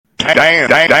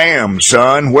Damn,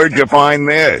 son, where'd you find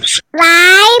this?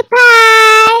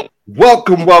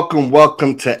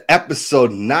 Welcome to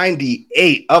episode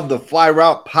 98 of the Fly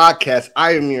Route Podcast.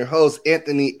 I am your host,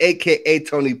 Anthony, a.k.a.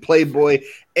 Tony Playboy,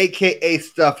 a.k.a.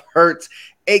 Stuff Hurts,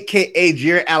 a.k.a.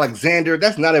 Jared Alexander.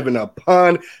 That's not even a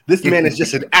pun. This man is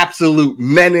just an absolute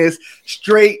menace,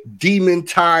 straight demon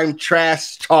time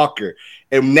trash talker,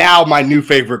 and now my new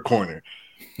favorite corner.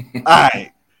 All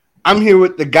right, I'm here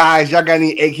with the guys. Y'all got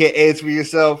any AKAs for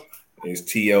yourself? It's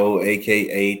T.O.,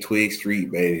 a.k.a. Twig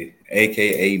Street, baby.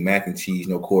 A.k.a. mac and cheese,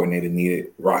 no coordinator needed,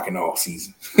 rocking all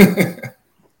season.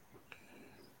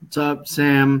 What's up,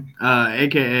 Sam?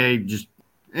 A.k.a.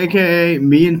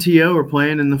 me and T.O. are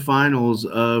playing in the finals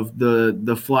of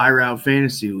the Fly Route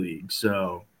Fantasy League.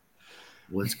 So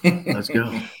let's go.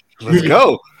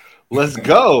 Let's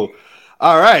go.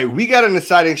 All right, we got an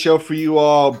exciting show for you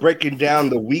all, breaking down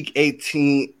the Week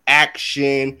 18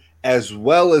 action, as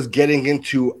well as getting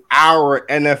into our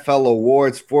NFL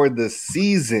awards for the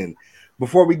season.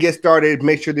 Before we get started,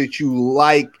 make sure that you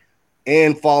like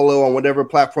and follow on whatever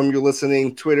platform you're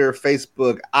listening, Twitter,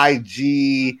 Facebook,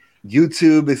 IG,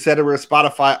 YouTube, etc.,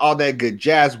 Spotify, all that good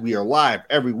jazz. We are live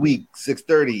every week,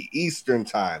 6:30 Eastern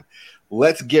time.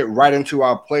 Let's get right into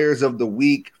our players of the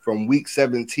week from Week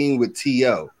 17 with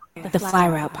T.O. The Fly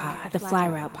Route Pod.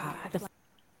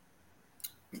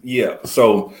 Yeah,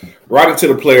 so right into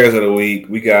the players of the week,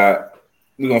 we're going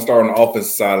to start on the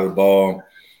offensive side of the ball.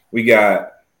 We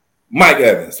got Mike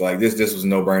Evans. Like, this was a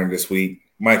no-brainer this week.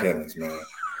 Mike Evans, man.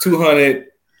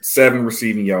 207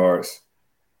 receiving yards,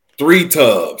 3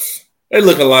 tubs. They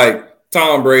looking like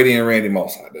Tom Brady and Randy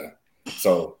Moss out there.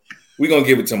 So we're going to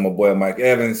give it to my boy Mike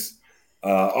Evans.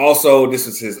 Also, this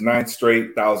is his 9th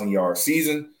straight 1,000-yard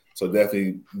season. So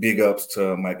definitely big ups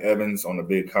to Mike Evans on the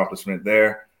big accomplishment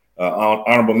there.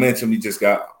 Honorable mention, we just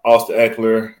got Austin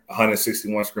Eckler,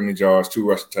 161 scrimmage yards, 2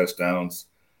 rushing touchdowns.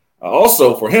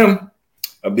 Also, for him,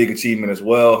 a big achievement as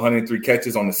well, 103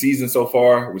 catches on the season so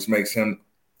far, which makes him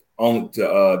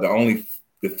the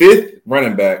 5th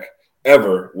running back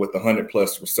ever with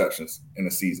 100-plus receptions in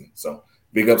a season. So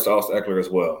big ups to Austin Eckler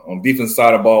as well. On the defense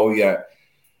side of the ball, we got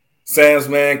Sam's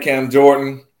man, Cam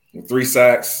Jordan, with 3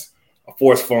 sacks, a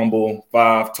forced fumble,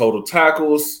 5 total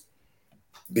tackles.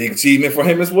 Big achievement for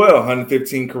him as well.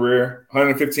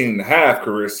 115 and a half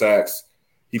career sacks.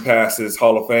 He passes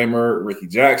Hall of Famer Ricky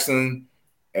Jackson,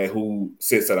 who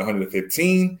sits at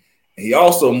 115. And he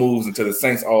also moves into the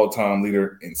Saints all-time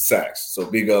leader in sacks. So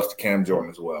big ups to Cam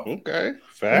Jordan as well. Okay,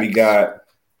 facts. We got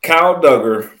Kyle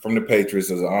Duggar from the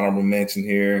Patriots as an honorable mention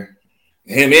here.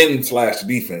 Him in /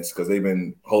 defense, because they've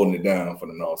been holding it down for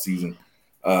them all season.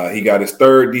 He got his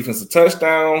 3rd defensive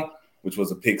touchdown, which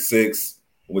was a pick 6,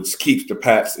 which keeps the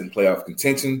Pats in playoff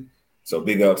contention. So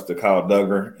big ups to Kyle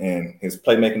Duggar and his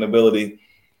playmaking ability.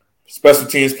 Special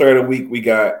teams player of the week, we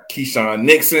got Keyshawn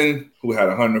Nixon, who had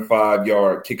a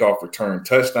 105-yard kickoff return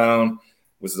touchdown,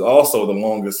 which is also the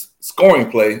longest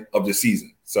scoring play of the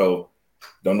season. So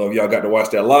don't know if y'all got to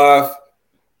watch that live,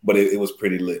 but it was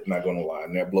pretty lit, not going to lie,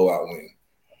 and that blowout win.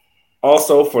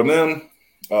 Also for them,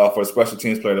 for special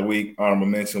teams player of the week, honorable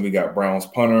mention, we got Browns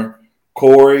punter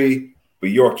Corey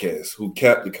Bojorquez, who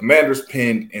kept the Commanders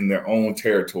pinned in their own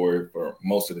territory for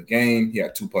most of the game. He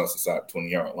had 2 punts inside the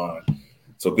 20-yard line.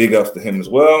 So big ups to him as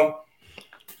well.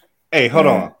 Hey, hold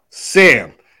on.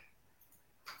 Sam,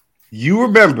 you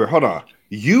remember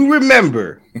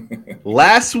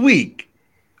last week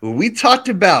when we talked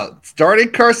about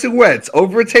starting Carson Wentz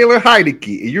over Taylor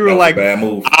Heinicke, and you were like, bad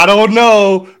move. I don't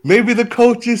know. Maybe the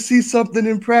coaches see something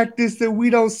in practice that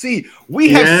we don't see. We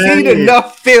have seen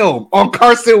enough film on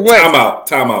Carson Wentz.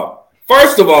 Time out.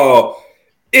 First of all,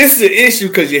 it's the issue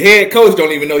because your head coach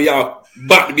don't even know y'all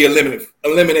about to be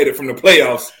eliminated from the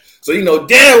playoffs. So you know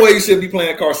damn well you should be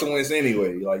playing Carson Wentz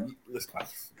anyway. Like, listen,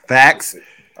 facts.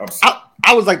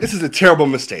 I was like, this is a terrible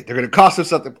mistake. They're going to cost us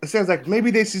something. It sounds like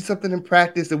maybe they see something in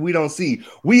practice that we don't see.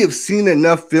 We have seen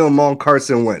enough film on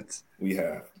Carson Wentz. We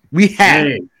have.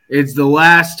 Hey, it's the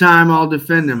last time I'll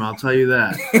defend him. I'll tell you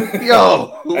that.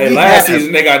 Hey, last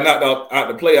season they got knocked out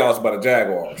the playoffs by the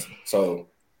Jaguars. So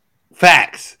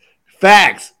facts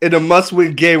in a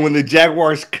must-win game when the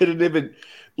Jaguars couldn't even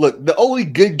look. The only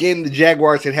good game the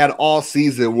Jaguars had all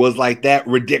season was like that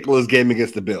ridiculous game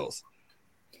against the Bills.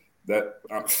 That's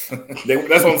what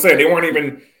I'm saying. They weren't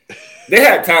even. They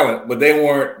had talent, but they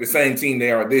weren't the same team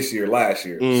they are this year, last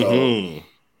year. Mm-hmm. So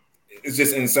it's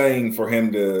just insane for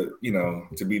him to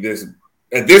be this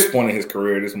at this point in his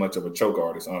career, this much of a choke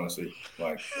artist. Honestly,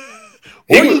 like,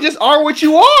 you just are what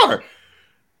you are.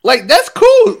 Like, that's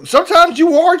cool. Sometimes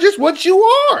you are just what you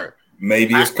are.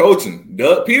 Maybe it's coaching.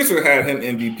 Doug Peterson had him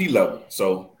MVP level,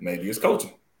 so maybe it's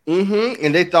coaching.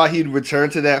 And they thought he'd return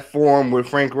to that form with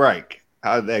Frank Reich.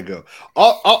 How did that go?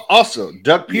 Also,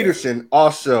 Doug Peterson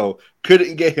also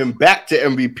couldn't get him back to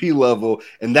MVP level,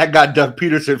 and that got Doug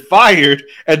Peterson fired,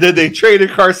 and then they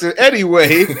traded Carson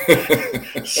anyway.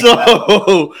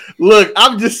 So, look,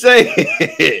 I'm just saying.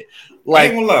 I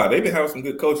ain't gonna lie, they've been having some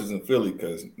good coaches in Philly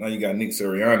because now you got Nick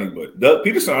Sirianni, but Doug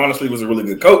Peterson honestly was a really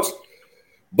good coach.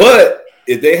 But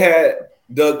if they had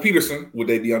Doug Peterson, would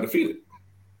they be undefeated?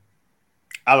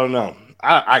 I don't know.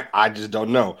 I just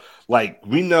don't know. Like,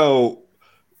 we know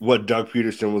what Doug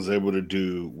Peterson was able to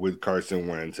do with Carson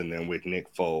Wentz and then with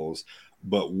Nick Foles,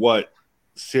 but what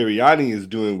Sirianni is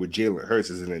doing with Jalen Hurts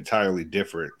is an entirely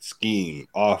different scheme,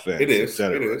 offense. It is.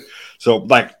 So,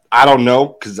 like, I don't know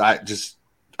because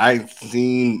I've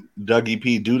seen Dougie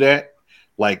P do that.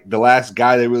 Like, the last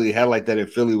guy that really had like that in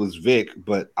Philly was Vic,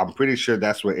 but I'm pretty sure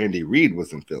that's where Andy Reid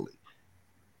was in Philly.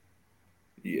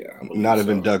 Yeah, not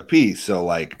even Doug P. So,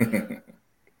 like,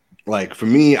 like for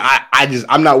me,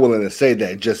 I'm not willing to say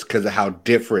that just because of how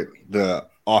different the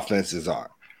offenses are.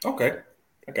 Okay,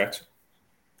 I got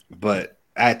you. But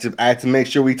I had to make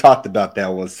sure we talked about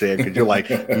that one, Sam, because you're like,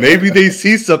 maybe they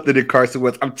see something in Carson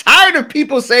Wentz. I'm tired of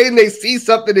people saying they see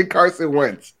something in Carson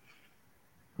Wentz.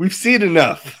 We've seen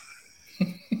enough.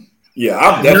 Yeah,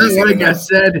 I've definitely seen enough. I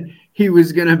said he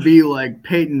was going to be like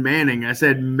Peyton Manning. I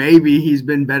said maybe he's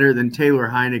been better than Taylor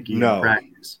Heineke in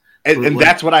practice. And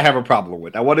that's what I have a problem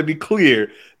with. I want to be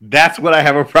clear. That's what I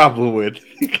have a problem with.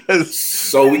 Because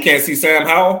so we can't see Sam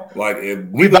Howell? Like, if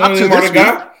we about to this week.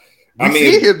 I mean,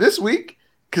 see him this week.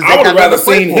 I would have rather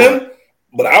seen him,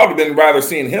 but I would have been rather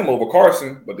seeing him over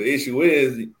Carson. But the issue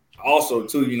is also,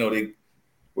 too, you know,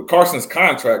 with Carson's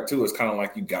contract, too, it's kind of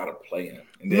like you got to play him.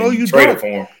 And then no, you trade don't. it for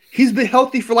him. He's been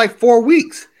healthy for like 4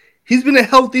 weeks. He's been a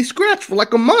healthy scratch for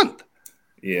like a month.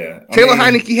 Yeah. Taylor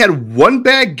Heineke had one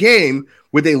bad game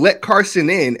where they let Carson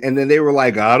in, and then they were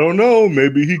like, I don't know,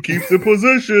 maybe he keeps the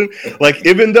position. Like,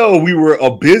 even though we were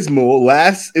abysmal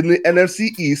last in the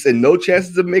NFC East and no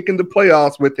chances of making the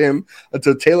playoffs with him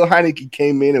until Taylor Heineke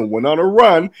came in and went on a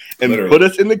run and put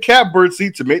us in the catbird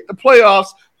seat to make the playoffs.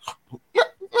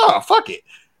 Oh, fuck it.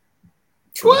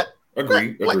 True. What?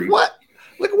 Agreed. Like what?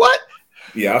 Like what?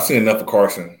 Yeah, I've seen enough of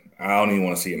Carson. I don't even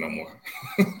want to see it no more.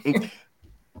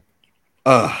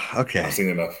 Okay. I've seen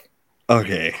enough.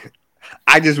 Okay.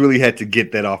 I just really had to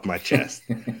get that off my chest.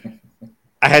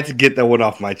 I had to get that one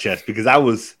off my chest because I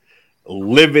was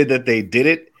livid that they did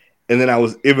it, and then I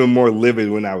was even more livid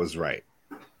when I was right.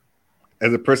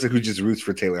 As a person who just roots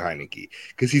for Taylor Heineke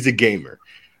because he's a gamer.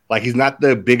 Like, he's not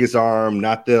the biggest arm,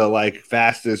 not the, like,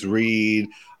 fastest read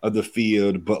of the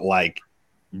field, but, like,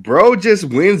 bro just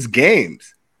wins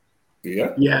games.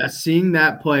 Yeah. Yeah, seeing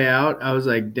that play out, I was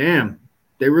like, damn,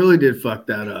 they really did fuck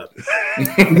that up.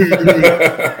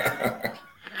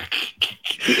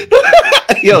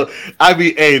 Yo, I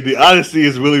mean, hey, the honesty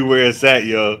is really where it's at,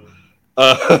 yo.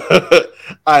 All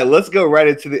right, let's go right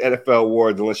into the NFL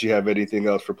awards unless you have anything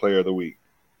else for Player of the Week.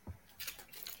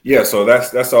 Yeah, so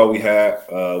that's all we had.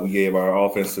 We gave our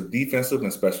offensive, defensive,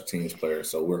 and special teams players,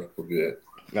 so we're good.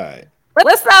 All right.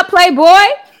 What's up, Playboy?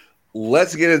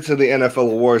 Let's get into the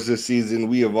NFL awards this season.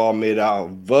 We have all made our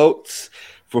votes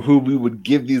for who we would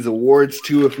give these awards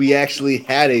to if we actually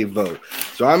had a vote.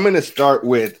 So I'm going to start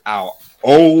with our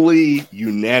only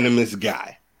unanimous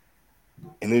guy,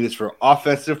 and it is for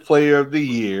Offensive Player of the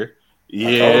Year.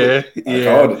 Yeah. I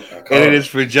called it. And it is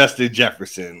for Justin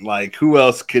Jefferson. Like, who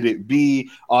else could it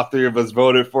be? All three of us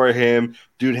voted for him.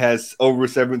 Dude has over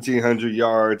 1,700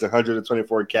 yards,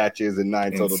 124 catches, and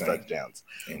 9 total touchdowns.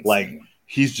 Insane. Like,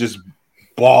 he's just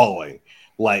balling.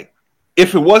 Like,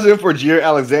 if it wasn't for Jair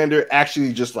Alexander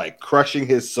actually just, like, crushing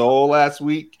his soul last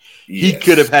week, he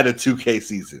could have had a 2K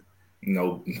season.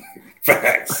 No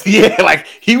facts. Yeah, like,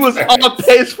 he was on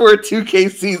pace for a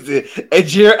 2K season. And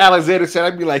Jair Alexander said,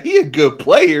 I'd be like, he a good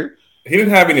player. He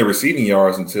didn't have any receiving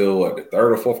yards until the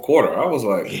third or fourth quarter. I was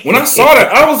like, when I saw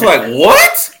that, I was like,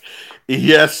 what?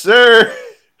 Yes, sir.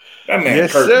 That man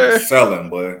Kirk was selling,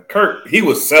 but Kirk, he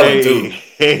was selling too.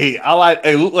 Hey,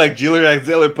 it looked like Jair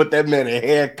Alexander put that man in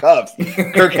handcuffs.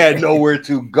 Kirk had nowhere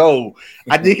to go.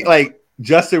 I think, like,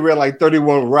 Justin ran like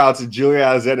 31 routes, and Jair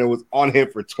Alexander was on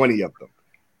him for 20 of them.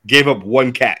 Gave up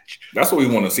one catch. That's what we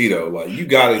want to see, though. Like, you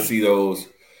got to see those,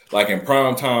 like, in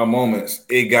primetime moments.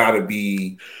 It got to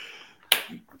be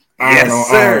iron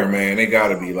on iron, man. It got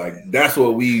to be like, that's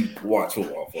what we watch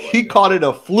football for. He called it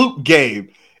a fluke game,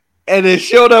 and it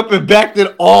showed up and backed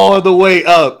it all the way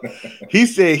up. He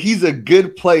said he's a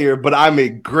good player, but I'm a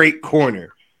great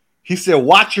corner. He said,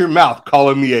 watch your mouth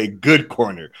calling me a good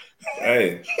corner.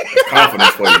 Hey, that's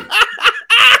confidence for you.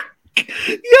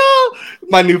 Yo,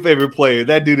 my new favorite player.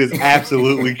 That dude is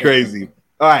absolutely crazy.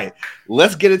 All right,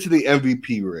 let's get into the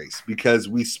MVP race because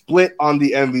we split on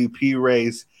the MVP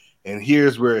race, and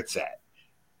here's where it's at.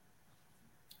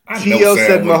 T.O.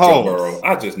 said Mahomes.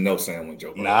 I just know Sam went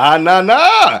Joe Burrow.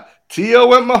 Nah. T.O.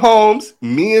 went Mahomes.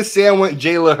 Me and Sam went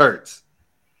Jalen Hurts.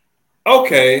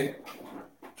 Okay.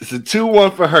 It's a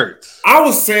 2-1 for Hurts. I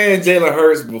was saying Jalen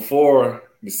Hurts before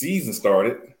the season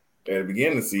started, at the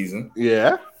beginning of the season.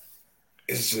 Yeah.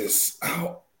 It's just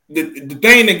the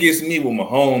thing that gets me with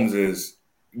Mahomes is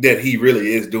that he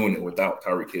really is doing it without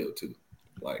Tyreek Hill too.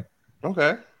 Like,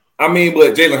 okay. I mean,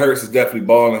 but Jalen Hurts is definitely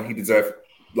balling. He deserves.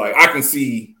 Like, I can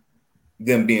see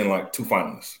them being like 2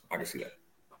 finalists. I can see that.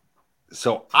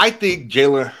 So I think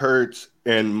Jalen Hurts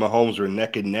and Mahomes were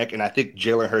neck and neck, and I think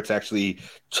Jalen Hurts actually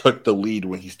took the lead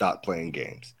when he stopped playing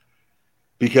games.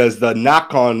 Because the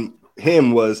knock on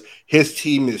him was his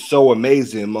team is so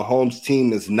amazing, Mahomes'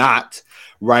 team is not,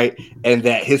 right? And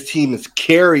that his team is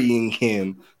carrying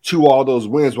him to all those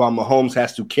wins while Mahomes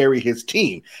has to carry his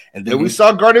team. And then we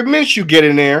saw Gardner Minshew get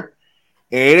in there,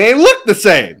 and it ain't look the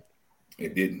same.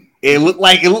 It didn't. It looked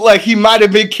like he might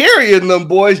have been carrying them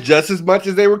boys just as much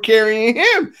as they were carrying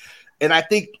him. And I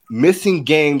think missing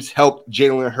games helped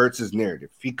Jalen Hurts' narrative.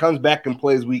 If he comes back and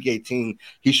plays week 18,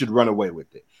 he should run away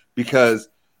with it. Because,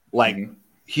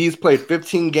 he's played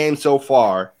 15 games so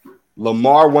far.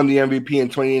 Lamar won the MVP in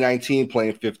 2019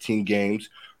 playing 15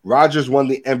 games. Rodgers won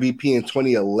the MVP in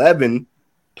 2011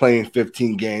 playing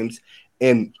 15 games.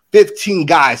 And 15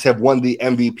 guys have won the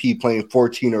MVP playing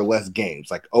 14 or less games,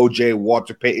 like OJ,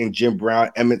 Walter Payton, Jim Brown,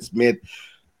 Emmitt Smith.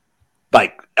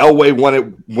 Like Elway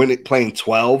won it playing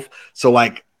 12. So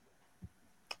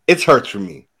it's Hurts for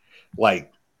me.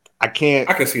 Like I can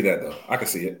see that though. I can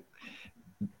see it.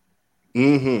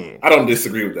 Mm-hmm. I don't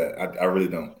disagree with that. I really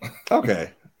don't.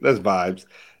 Okay, that's vibes.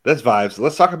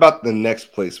 Let's talk about the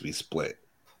next place we split.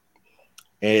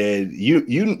 And you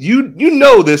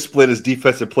know this split is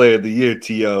Defensive Player of the Year,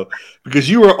 T.O., because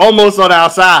you were almost on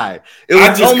our side. It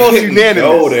was almost unanimous.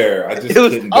 Go there. It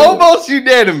was almost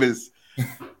unanimous.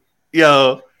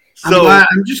 Yo, so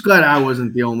I'm just glad I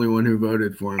wasn't the only one who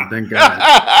voted for him. Thank God.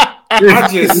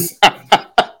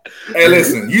 Hey,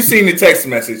 listen, you seen the text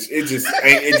message. It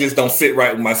just don't sit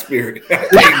right with my spirit.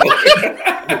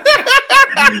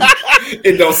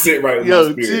 It don't sit right with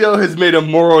my spirit. T.O. has made a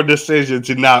moral decision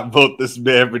to not vote this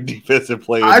man for Defensive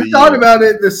Player of the Year. I thought about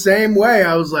it the same way.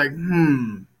 I was like,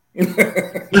 Can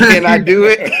I do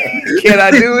it? Can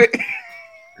I do it?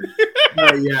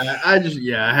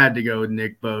 I had to go with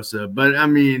Nick Bosa. But, I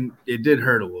mean, it did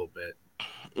hurt a little bit.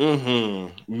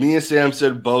 Mm-hmm. Me and Sam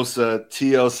said Bosa.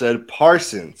 T.O. said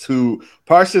Parsons, who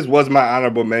Parsons was my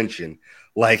honorable mention.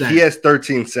 He has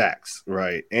 13 sacks,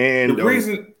 right? And the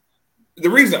reason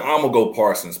I'm gonna go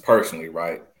Parsons personally,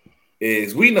 right,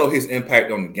 is we know his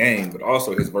impact on the game, but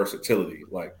also his versatility.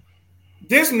 Like,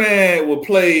 this man will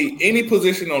play any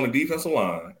position on the defensive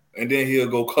line, and then he'll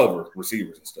go cover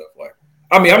receivers and stuff. Like,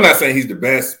 I mean, I'm not saying he's the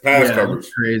best pass coverage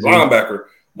linebacker,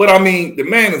 but I mean, the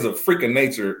man is a freaking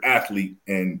nature athlete,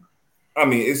 and I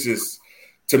mean, it's just,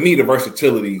 to me, the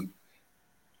versatility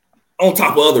on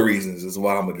top of other reasons is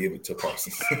why I'm gonna give it to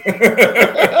Parsons.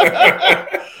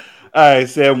 All right,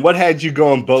 Sam, what had you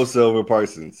going Bosa over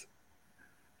Parsons?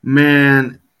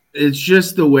 Man, it's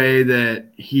just the way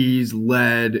that he's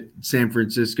led San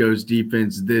Francisco's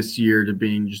defense this year to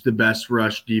being just the best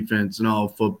rush defense in all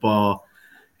of football.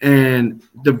 And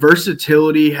the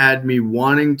versatility had me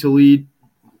wanting to lean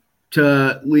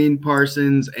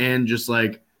Parsons, and just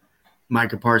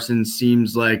Micah Parsons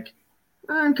seems like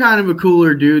kind of a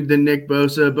cooler dude than Nick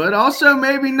Bosa, but also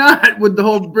maybe not with the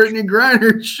whole Brittany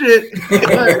Griner shit.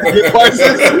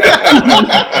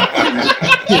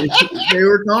 They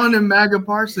were calling him MAGA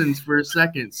Parsons for a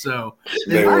second, so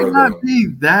it might not be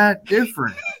that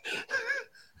different.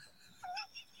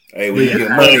 Hey, when you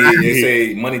get money, they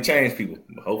say money change people.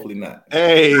 Hopefully not.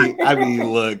 Hey, I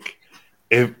mean, look,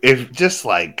 if just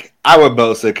I would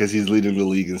Bosa because he's leading the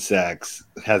league in sacks,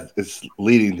 is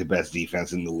leading the best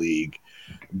defense in the league.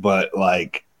 But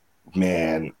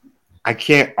man, I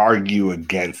can't argue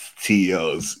against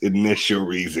T.O.'s initial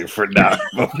reason for not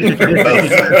voting for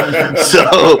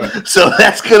Bosa. So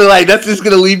that's just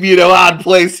gonna leave me in an odd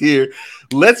place here.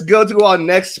 Let's go to our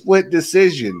next split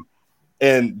decision.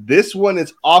 And this one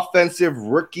is Offensive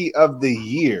Rookie of the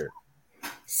Year.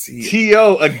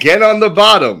 T.O. again on the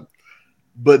bottom.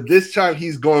 But this time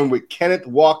he's going with Kenneth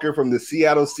Walker from the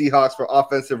Seattle Seahawks for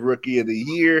Offensive Rookie of the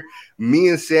Year. Me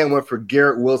and Sam went for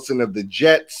Garrett Wilson of the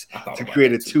Jets to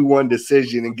create a 2-1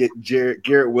 decision and get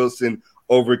Garrett Wilson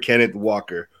over Kenneth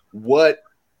Walker. What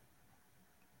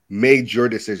made your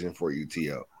decision for you,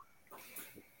 T.O.?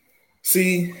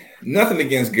 See, nothing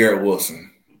against Garrett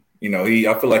Wilson.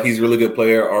 I feel like he's a really good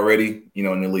player already,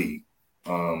 in the league.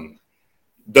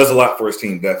 Does a lot for his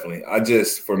team, definitely. I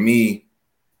just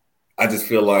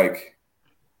feel like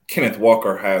Kenneth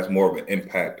Walker has more of an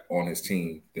impact on his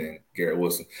team than Garrett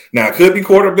Wilson. Now, it could be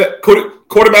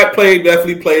quarterback play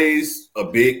definitely plays a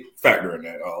big factor in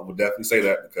that. I would definitely say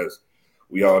that because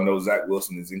we all know Zach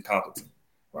Wilson is incompetent,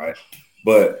 right?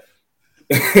 But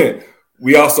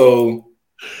we also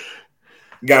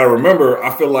got to remember,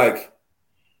 I feel like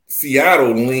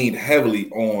Seattle leaned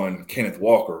heavily on Kenneth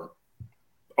Walker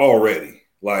already.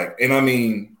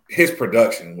 His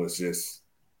production was just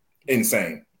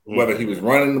insane. Whether he was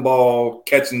running the ball,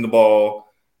 catching the ball,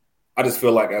 I just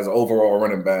feel like as an overall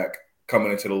running back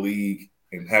coming into the league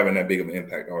and having that big of an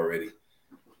impact already,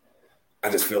 I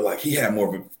just feel like he had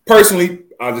more of a – personally,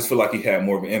 I just feel like he had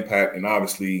more of an impact, and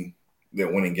obviously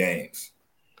they're winning games.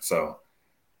 So.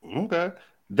 Okay.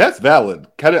 That's valid.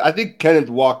 I think Kenneth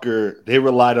Walker – they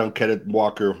relied on Kenneth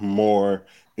Walker more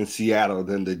in Seattle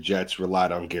than the Jets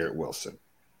relied on Garrett Wilson.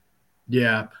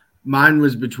 Yeah. Mine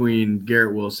was between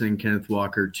Garrett Wilson and Kenneth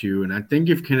Walker, too. And I think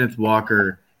if Kenneth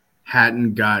Walker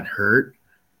hadn't got hurt,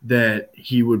 that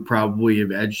he would probably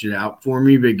have edged it out for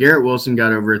me. But Garrett Wilson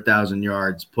got over 1,000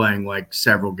 yards playing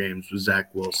several games with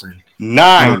Zach Wilson.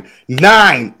 Nine.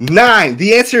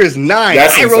 The answer is 9.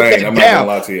 That's I wrote insane. that I'm down. not gonna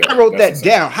lie to you. I wrote That's that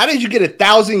down. How did you get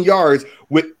 1,000 yards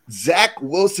with Zach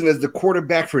Wilson as the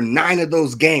quarterback for 9 of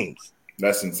those games?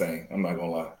 That's insane. I'm not gonna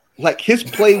lie. His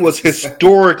play was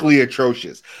historically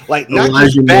atrocious. Not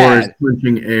Elijah just bad. Moore is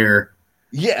punching air.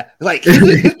 Yeah,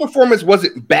 his performance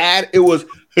wasn't bad. It was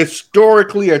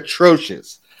historically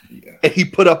atrocious. Yeah. And he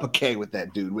put up a K with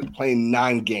that dude with playing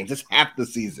 9 games. That's half the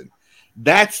season.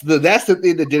 That's the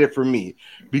thing that did it for me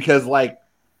because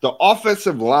the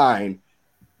offensive line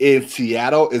in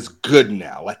Seattle is good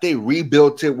now. They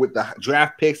rebuilt it with the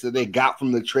draft picks that they got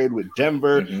from the trade with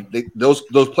Denver. Mm-hmm.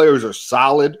 Those players are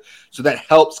solid, so that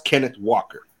helps Kenneth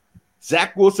Walker.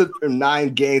 Zach Wilson for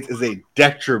 9 games is a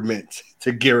detriment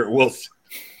to Garrett Wilson.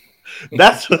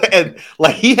 That's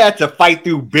what, he had to fight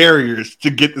through barriers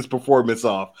to get this performance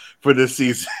off for this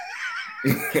season,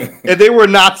 and they were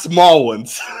not small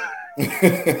ones.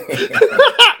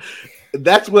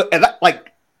 That's what, and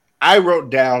I wrote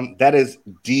down that is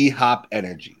D-Hop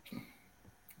energy.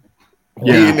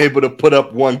 Yeah. Being able to put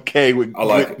up 1K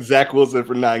with Zach Wilson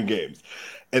for 9 games.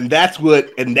 And that's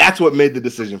what made the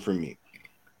decision for me.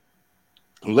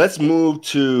 Let's move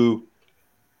to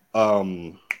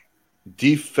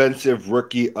defensive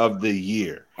rookie of the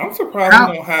year. I'm surprised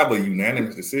we don't have a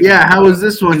unanimous decision. Yeah, how is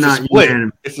this one not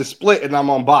unanimous? It's a split, and I'm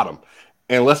on bottom.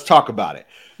 And let's talk about it.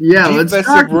 Yeah, let's talk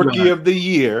defensive rookie of the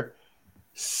year.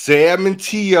 Sam and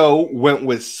T.O. went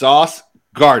with Sauce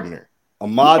Gardner.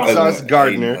 Ahmad Sauce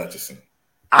Gardner.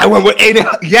 I went with Aiden.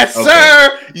 Yes,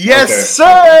 sir. Yes,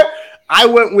 sir. I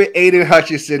went with Aiden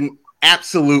Hutchinson.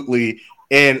 Absolutely.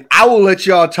 And I will let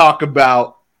y'all talk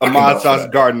about Ahmad Sauce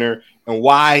Gardner and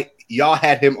why y'all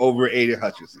had him over Aiden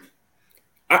Hutchinson.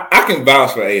 I can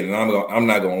vouch for Aiden. I'm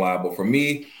not going to lie. But for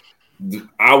me,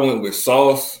 I went with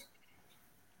Sauce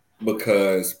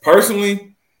because personally,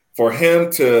 for him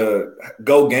to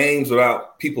go games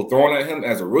without people throwing at him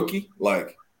as a rookie,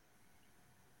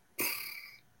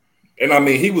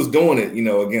 he was doing it,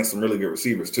 against some really good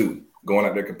receivers too, going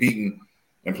out there competing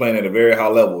and playing at a very high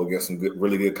level against some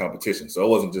really good competition. So it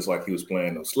wasn't just like he was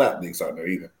playing those slapdicks out there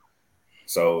either.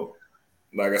 So,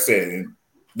 like I said,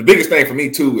 the biggest thing for me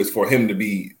too is for him to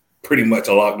be pretty much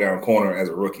a lockdown corner as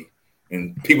a rookie,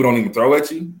 and people don't even throw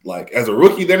at you. As a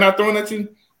rookie, they're not throwing at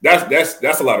you.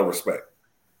 That's a lot of respect.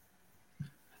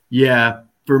 Yeah,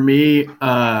 for me,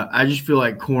 I just feel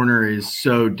like corner is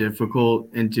so difficult,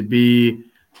 and to be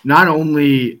not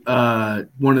only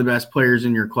one of the best players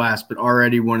in your class, but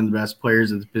already one of the best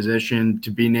players at the position,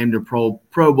 to be named a Pro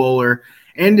Bowler,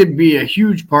 and to be a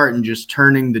huge part in just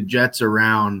turning the Jets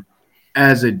around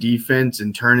as a defense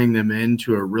and turning them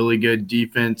into a really good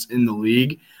defense in the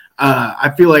league.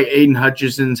 I feel like Aiden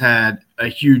Hutchinson's had a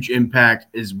huge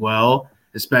impact as well,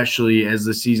 especially as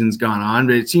the season's gone on.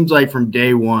 But it seems like from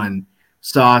day one,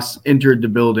 Sauce entered the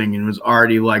building and was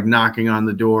already knocking on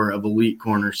the door of elite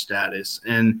corner status.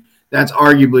 And that's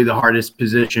arguably the hardest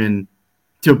position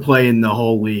to play in the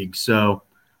whole league. So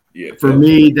for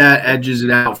me, that edges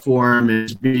it out for him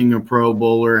as being a Pro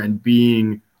Bowler and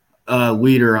being a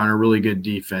leader on a really good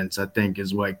defense, I think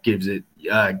is what gives it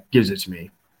to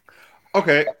me.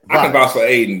 Okay. I can vouch for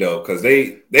Aiden, though, because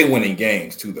they winning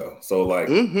games, too, though. So,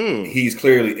 he's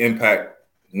clearly impact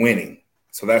winning.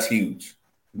 So, that's huge.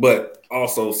 But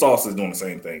also, Sauce is doing the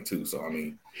same thing too. So I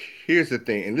mean, here's the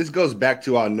thing, and this goes back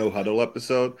to our No Huddle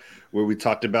episode where we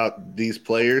talked about these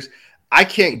players. I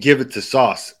can't give it to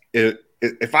Sauce.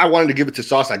 If I wanted to give it to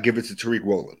Sauce, I'd give it to Tariq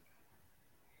Woolen.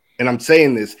 And I'm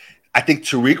saying this, I think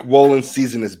Tariq Woolen's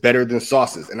season is better than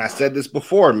Sauce's. And I said this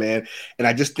before, man. And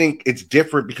I just think it's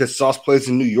different because Sauce plays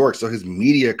in New York, so his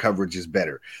media coverage is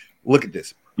better. Look at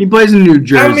this. He plays in New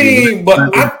Jersey. I mean,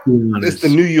 it's the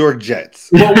New York Jets.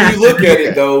 But when you look at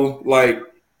it, though, like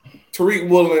Tariq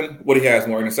Woolen, what he has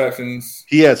more interceptions?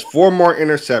 He has 4 more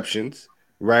interceptions,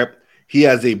 right? He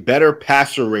has a better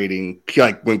passer rating.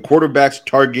 Like when quarterbacks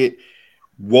target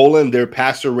Woolen, their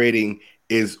passer rating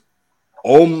is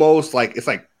almost like it's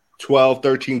like 12,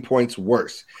 13 points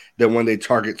worse than when they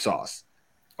target Sauce.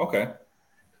 Okay.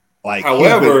 Like,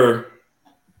 however,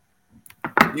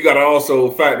 you got to also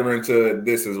factor into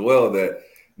this as well that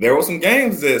there were some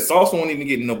games that Sauce won't even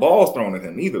get no balls thrown at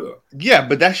him either. Though. Yeah,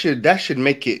 but that should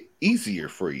make it easier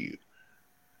for you.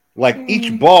 Like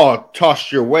each ball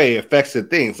tossed your way affects the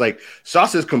things. Like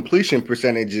Sauce's completion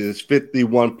percentage is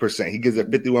 51%. He gives it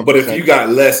 51%. But if you got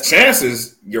less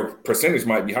chances, your percentage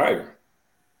might be higher.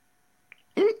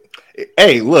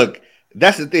 Hey, look,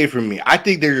 that's the thing for me. I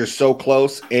think they're just so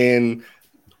close, and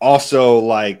also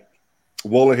like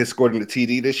Woolen has scored in the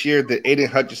TD this year. That Aiden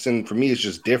Hutchinson for me is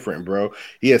just different, bro.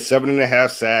 He has 7.5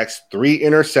 sacks, 3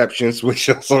 interceptions, which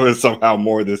also is somehow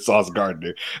more than Sauce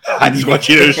Gardner. I just want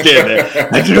you to understand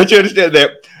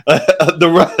that.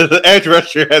 The edge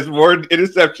rusher has more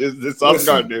interceptions than Sauce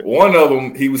Gardner. One of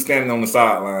them, he was standing on the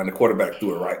sideline. The quarterback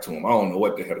threw it right to him. I don't know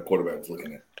what the hell the quarterback was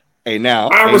looking at. Hey, now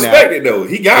I respect it though.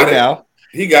 He got it. Now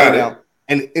he got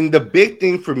it. And the big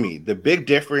thing for me, the big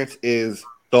difference is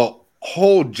the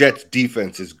whole Jets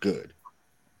defense is good,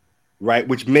 right?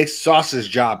 Which makes Sauce's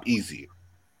job easier.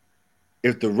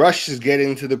 If the rush is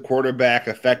getting to the quarterback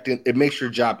affecting, it makes your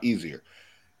job easier.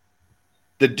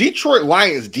 The Detroit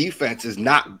Lions defense is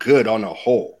not good on a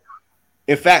whole.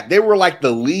 In fact, they were like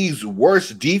the league's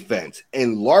worst defense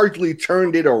and largely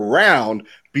turned it around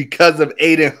because of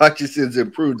Aiden Hutchinson's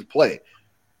improved play.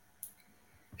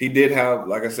 He did have,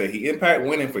 like I said, he impact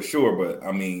winning for sure, but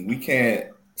I mean, we can't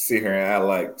sit here and act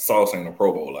like Sauce ain't a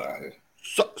Pro Bowl out here.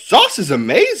 Sauce is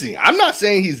amazing. I'm not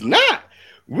saying he's not.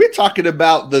 We're talking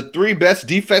about the 3 best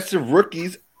defensive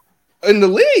rookies in the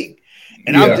league.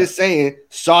 And I'm just saying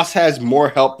Sauce has more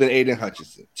help than Aiden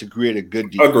Hutchinson to create a good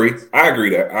defense. I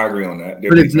agree on that.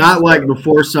 But it's not like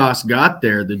before Sauce got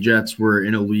there, the Jets were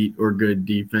an elite or good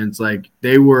defense. Like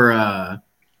they were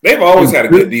they've always had a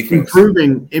good defense.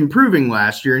 Improving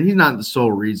last year, and he's not the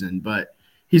sole reason, but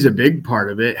he's a big part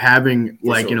of it. Having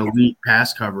an elite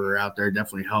pass cover out there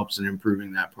definitely helps in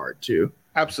improving that part too.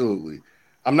 Absolutely.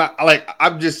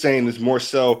 I'm just saying this more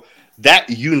so that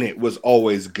unit was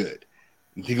always good.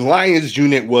 The Lions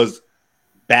unit was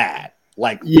bad.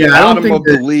 Bottom of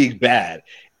the league bad.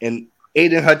 And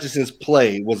Aiden Hutchinson's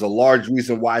play was a large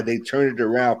reason why they turned it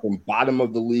around from bottom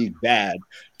of the league bad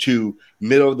to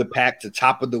middle of the pack to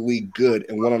top of the league good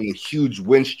and went on a huge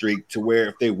win streak to where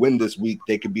if they win this week,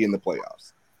 they could be in the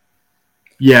playoffs.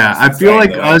 Yeah, I feel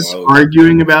like us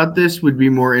arguing about this would be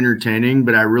more entertaining,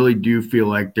 but I really do feel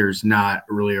like there's not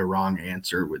really a wrong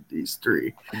answer with these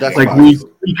 3. That's like we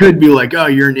could be like, oh,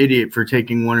 you're an idiot for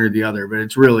taking one or the other, but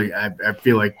it's really I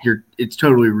feel like it's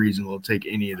totally reasonable to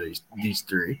take any of these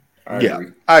 3.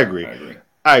 I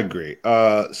agree.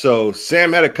 So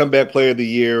Sam had a comeback player of the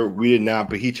year. We did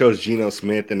not, but he chose Geno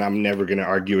Smith, and I'm never going to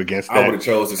argue against that. I would have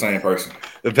chose the same person.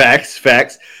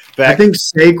 Facts. I think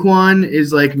Saquon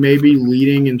is like maybe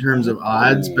leading in terms of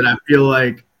odds, but I feel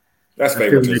like that's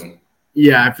favoritism.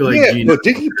 I feel like Geno. But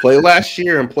did he play last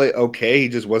year and play okay? He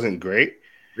just wasn't great.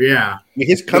 Yeah, I mean,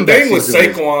 his comeback. The thing with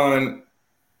Saquon,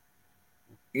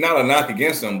 not a knock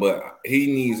against him, but he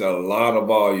needs a lot of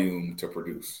volume to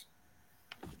produce.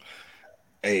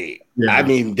 Hey, I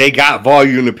mean, they got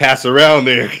volume to pass around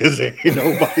there because there ain't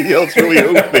nobody else really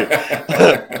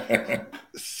open.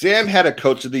 Sam had a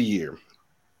coach of the year.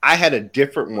 I had a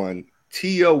different one.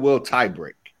 T.O. will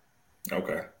tiebreak.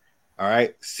 Okay. All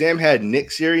right. Sam had Nick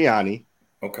Sirianni.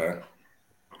 Okay.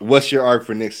 What's your arc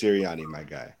for Nick Sirianni, my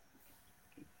guy?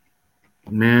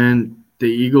 Man, the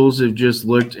Eagles have just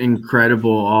looked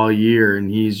incredible all year, and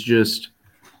he's just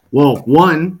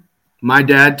one. My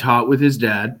dad taught with his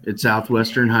dad at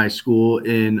Southwestern High School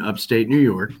in upstate New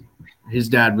York. His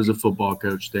dad was a football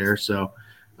coach there, so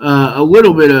a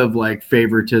little bit of like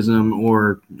favoritism,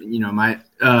 or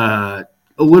a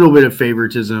little bit of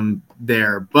favoritism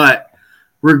there. But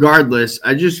regardless,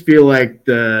 I just feel like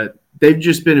they've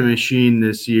just been a machine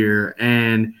this year,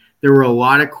 and there were a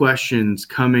lot of questions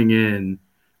coming in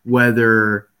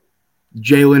whether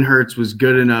Jalen Hurts was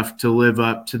good enough to live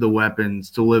up to the weapons,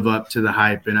 to live up to the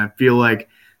hype. And I feel like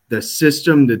the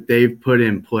system that they've put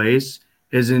in place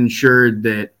has ensured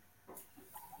that,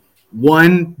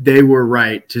 one, they were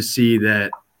right to see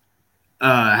that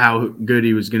how good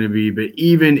he was going to be. But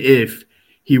even if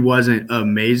he wasn't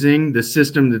amazing, the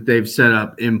system that they've set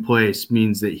up in place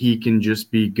means that he can just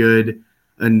be good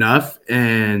enough,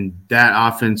 and that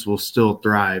offense will still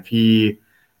thrive. He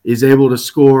is able to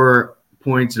score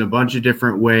points in a bunch of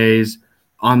different ways,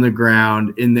 on the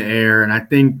ground, in the air. And I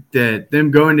think that them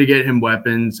going to get him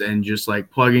weapons and just like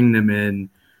plugging them in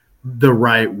the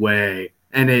right way,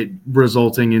 and it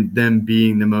resulting in them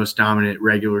being the most dominant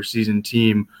regular season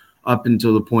team up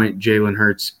until the point Jalen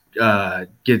Hurts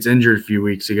gets injured a few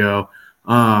weeks ago.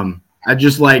 I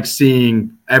just like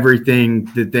seeing everything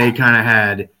that they kind of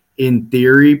had in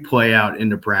theory play out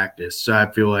into practice. So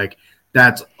I feel like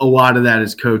that's a lot of that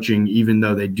is coaching. Even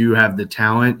though they do have the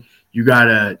talent, you got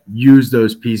to use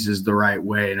those pieces the right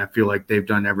way. And I feel like they've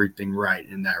done everything right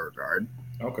in that regard.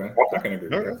 Okay. I can agree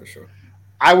with that for sure.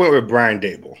 I went with Brian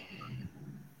Dable.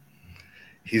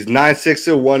 He's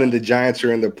 9-6-1, and the Giants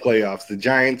are in the playoffs. The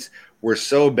Giants were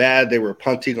so bad they were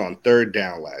punting on third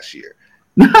down last year.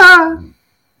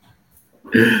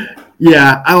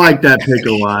 Yeah, I like that pick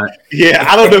a lot. Yeah,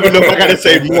 I don't even know if I got to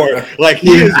say more. Like,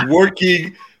 he is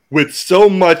working with so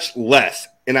much less,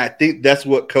 and I think that's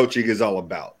what coaching is all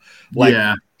about. Like,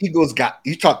 Eagles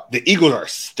the Eagles are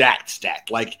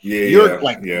stacked. Like,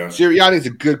 Sirianni's a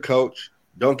good coach.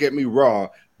 Don't get me wrong,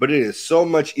 but it is so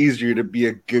much easier to be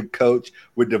a good coach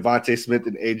with Devontae Smith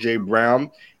and A.J.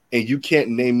 Brown, and you can't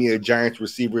name me a Giants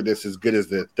receiver that's as good as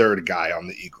the third guy on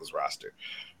the Eagles roster.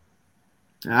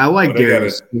 I like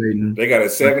Darius Slayton. They got a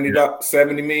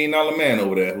 $70 million man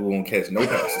over there who won't catch no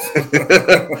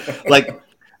passes. Like,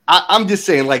 I'm just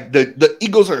saying, like, the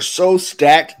Eagles are so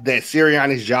stacked that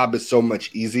Sirianni's job is so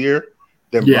much easier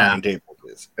than Brian Dable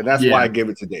is, and that's why I give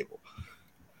it to Dable.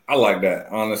 I like that,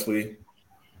 honestly.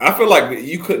 I feel like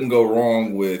you couldn't go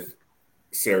wrong with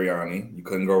Sirianni. You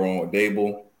couldn't go wrong with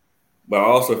Dable. But I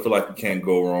also feel like you can't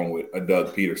go wrong with a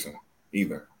Doug Peterson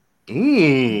either.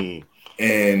 And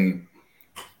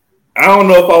I don't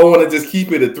know if I want to just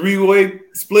keep it a three-way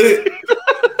split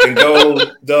and go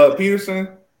Doug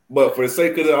Peterson. But for the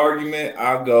sake of the argument,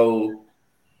 I'm going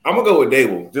to go with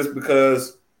Dable just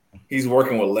because he's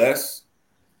working with less.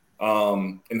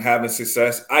 And having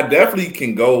success, I definitely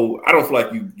can go. I don't feel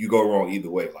like you go wrong either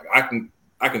way. Like I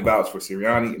can vouch for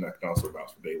Sirianni and I can also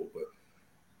vouch for Dable. But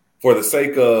for the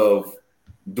sake of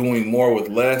doing more with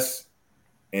less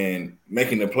and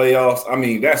making the playoffs, I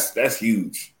mean that's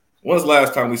huge. When's the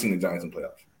last time we seen the Giants in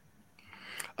playoffs?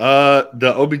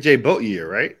 The OBJ boat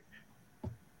year, right?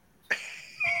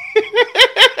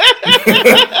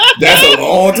 That's a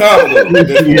long time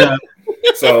ago.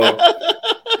 So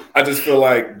I just feel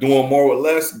like doing more with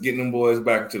less, getting them boys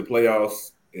back into the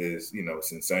playoffs is,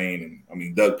 it's insane. And I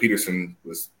mean, Doug Peterson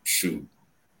was doing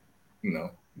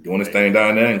his thing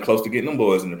down there and close to getting them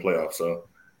boys in the playoffs. So,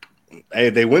 hey,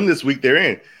 if they win this week, they're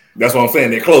in. That's what I'm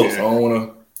saying. They're close. I don't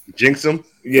want to jinx them.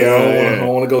 Yeah, I don't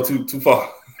want to go too far.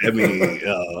 I mean,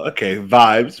 okay,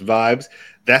 vibes.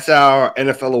 That's our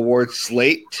NFL Awards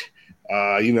slate.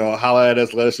 Holla at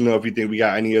us. Let us know if you think we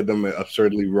got any of them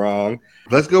absurdly wrong.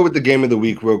 Let's go with the game of the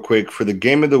week real quick. For the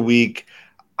game of the week,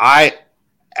 I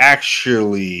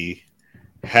actually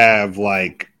have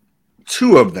like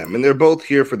two of them, and they're both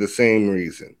here for the same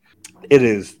reason.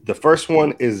 The first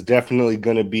one is definitely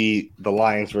going to be the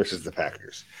Lions versus the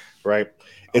Packers, right?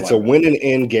 It's a win and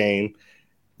end game.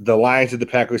 The Lions and the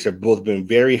Packers have both been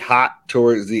very hot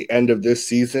towards the end of this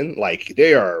season. Like,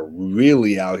 they are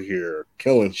really out here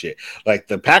killing shit. Like,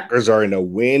 the Packers are in a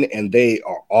win, and they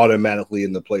are automatically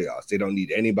in the playoffs. They don't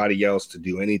need anybody else to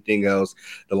do anything else.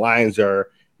 The Lions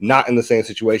are not in the same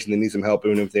situation. They need some help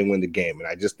even if they win the game. And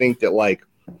I just think that, like,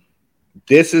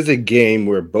 this is a game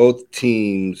where both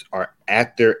teams are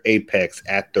at their apex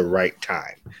at the right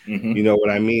time. Mm-hmm. You know what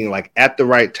I mean? Like, at the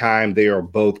right time, they are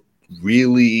both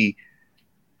really –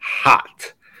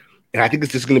 hot, and I think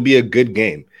it's just going to be a good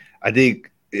game. I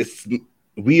think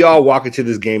we all walk into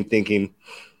this game thinking,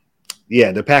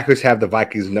 the Packers have the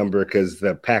Vikings number because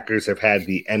the Packers have had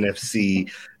the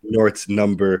NFC North's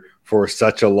number for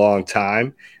such a long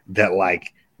time that,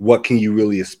 like, what can you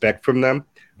really expect from them?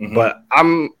 Mm-hmm. But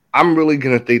I'm really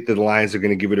going to think that the Lions are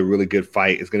going to give it a really good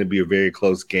fight. It's going to be a very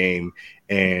close game,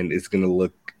 and it's going to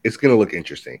look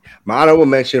interesting. My honorable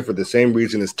mention, for the same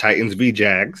reason, is Titans v.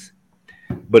 Jags.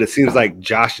 But it seems like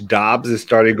Josh Dobbs is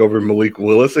starting over Malik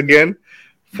Willis again.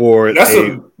 That's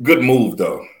a good move,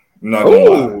 though.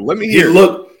 Let me hear.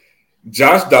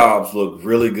 Josh Dobbs looked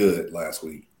really good last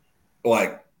week.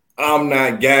 Like, I'm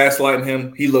not gaslighting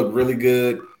him. He looked really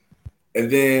good. And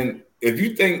then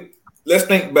let's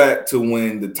think back to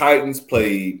when the Titans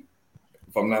played,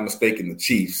 if I'm not mistaken, the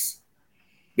Chiefs.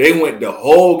 They went the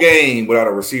whole game without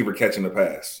a receiver catching the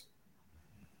pass.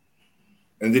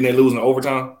 And then they lose in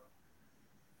overtime.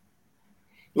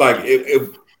 Like,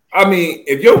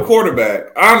 if your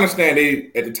quarterback, I understand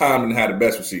they at the time didn't have the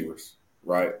best receivers,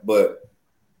 right? But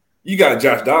you got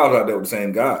Josh Dobbs out there with the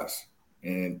same guys,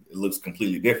 and it looks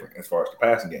completely different as far as the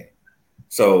passing game.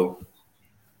 So,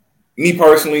 me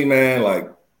personally, man, like,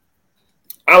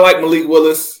 I like Malik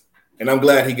Willis, and I'm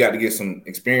glad he got to get some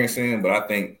experience in, but I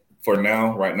think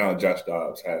right now, Josh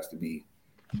Dobbs has to be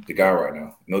the guy right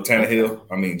now. No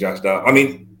Tannehill. Josh Dobbs.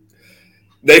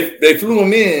 They flew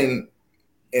him in,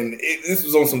 and this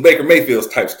was on some Baker Mayfield's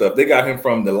type stuff. They got him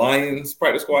from the Lions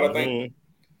practice squad, I think.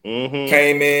 Mm-hmm.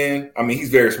 Came in. He's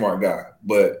a very smart guy,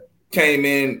 but came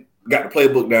in, got the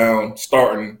playbook down,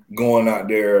 starting, going out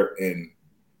there, and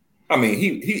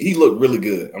he looked really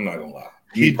good. I'm not gonna lie.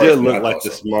 He did look like the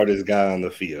smartest guy on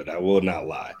the field. I will not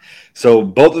lie. So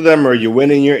both of them are you win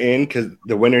and you're in because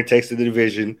the winner takes the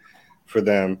division for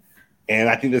them. And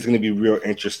I think that's going to be real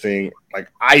interesting. Like,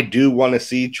 I do want to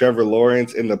see Trevor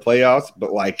Lawrence in the playoffs,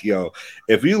 but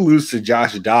if you lose to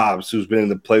Josh Dobbs, who's been in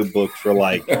the playbook for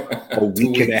like a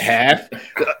week and a half,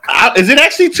 is it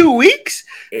actually 2 weeks?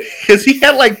 Because he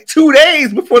had like 2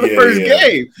 days before the first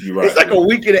game. You're right. It's like a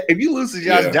week. If you lose to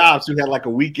Josh Dobbs, who had like a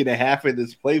week and a half in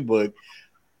this playbook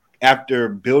after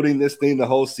building this thing the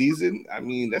whole season,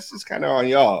 that's just kind of on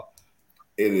y'all.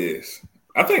 It is.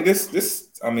 I think it's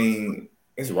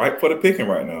ripe for the picking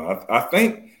right now. I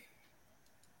think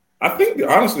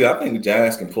honestly, the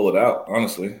Jazz can pull it out.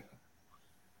 Honestly,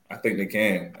 I think they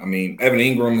can. Evan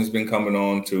Ingram has been coming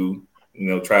on too.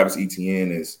 Travis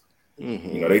Etienne is.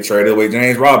 Mm-hmm. They traded away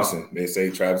James Robinson. They say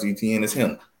Travis Etienne is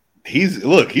him. He's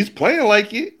playing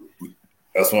like it.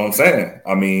 That's what I'm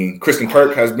saying. Christian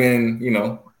Kirk has been,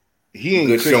 he ain't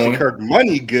Christian showing. Kirk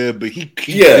money good, but he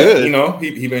good.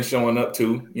 He been showing up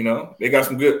too. They got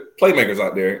some good playmakers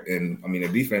out there, and their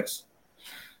defense.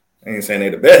 I ain't saying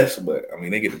they're the best, but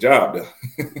they get the job done.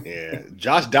 Yeah,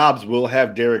 Josh Dobbs will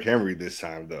have Derrick Henry this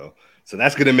time though, so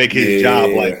that's gonna make his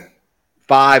job like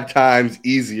 5 times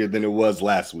easier than it was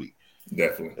last week.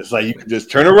 Definitely, it's like you can just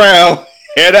turn around,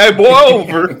 hand that boy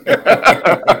over.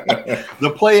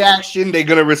 The play action, they're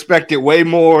gonna respect it way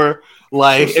more.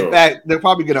 Like, sure. In fact, they're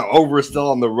probably going to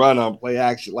oversell on the run on play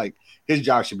action. Like, his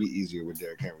job should be easier with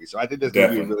Derrick Henry. So I think that's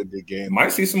going to be a really good game.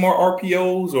 Might see some more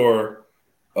RPOs or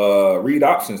read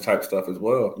options type stuff as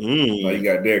well. Now you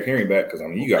got Derrick Henry back because,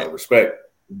 you got to respect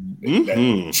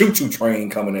that choo-choo train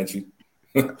coming at you.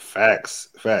 Facts.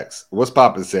 What's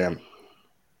poppin', Sam?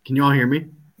 Can you all hear me?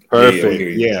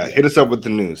 Perfect. Yeah. Hit us up with the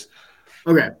news.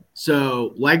 Okay.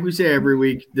 So, like we say every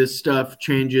week, this stuff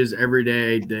changes every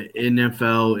day. The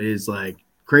NFL is like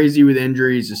crazy with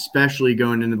injuries, especially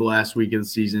going into the last week of the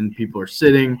season. People are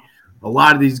sitting. A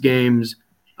lot of these games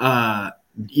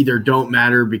either don't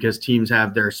matter because teams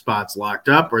have their spots locked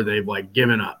up or they've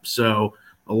given up. So,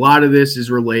 a lot of this is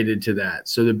related to that.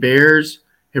 So, the Bears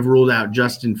have ruled out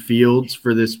Justin Fields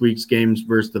for this week's games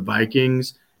versus the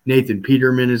Vikings. Nathan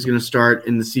Peterman is going to start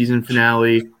in the season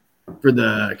finale. For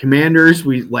the Commanders,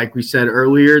 like we said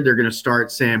earlier, they're going to start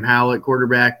Sam Howell at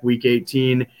quarterback week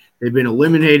 18. They've been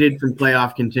eliminated from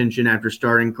playoff contention after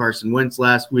starting Carson Wentz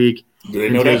last week. Do they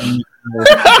know that?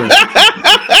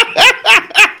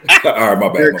 All right, my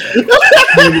bad.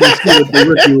 The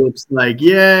rookie looks like,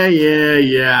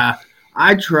 yeah.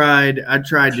 I tried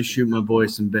to shoot my boy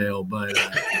some bail, but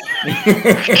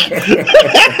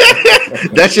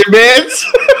that's your man's.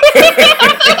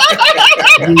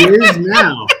 He is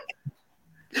now.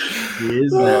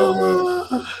 Didn't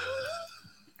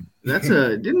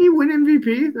he win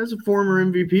MVP? That's a former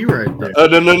MVP right there. Oh,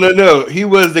 no. He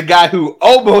was the guy who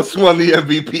almost won the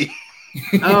MVP.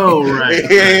 Oh, right.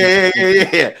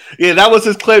 Yeah, that was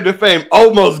his claim to fame,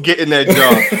 almost getting that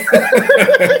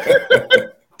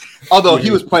job. Although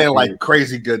he was playing like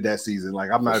crazy good that season.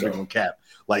 Like, I'm not even gonna cap.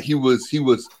 Like, he was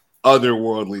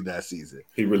otherworldly that season.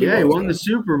 He really he won the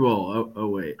Super Bowl. Oh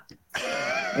wait.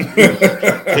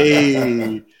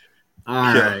 Hey.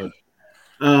 All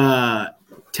right.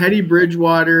 Teddy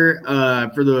Bridgewater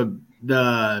for the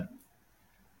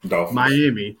Dolphins.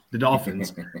 Miami, the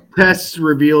Dolphins. Tests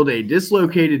revealed a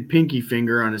dislocated pinky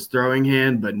finger on his throwing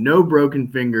hand, but no broken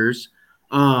fingers.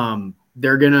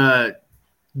 They're gonna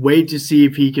wait to see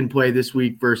if he can play this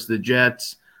week versus the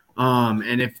Jets.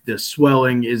 And if the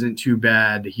swelling isn't too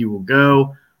bad, he will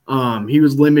go. He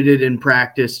was limited in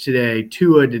practice today.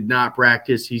 Tua did not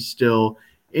practice. He's still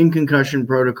in concussion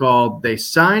protocol. They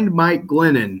signed Mike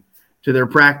Glennon to their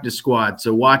practice squad,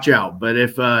 so watch out. But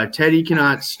if Teddy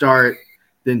cannot start,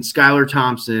 then Skylar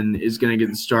Thompson is going to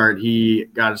get the start. He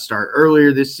got to start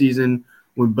earlier this season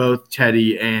when both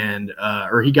Teddy and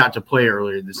or he got to play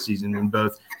earlier this season when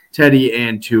both Teddy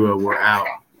and Tua were out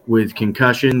with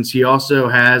concussions. He also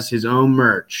has his own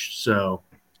merch, so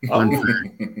fun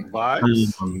fact.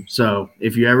 So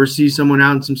if you ever see someone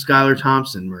out in some Skylar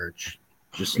Thompson merch,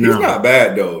 just know. He's not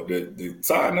bad, though. The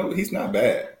side note, he's not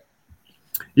bad.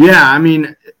 Yeah, I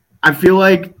mean, I feel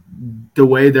like the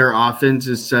way their offense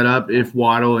is set up, if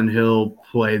Waddle and Hill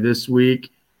play this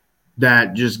week,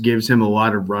 that just gives him a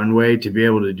lot of runway to be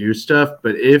able to do stuff.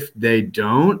 But if they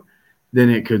don't, then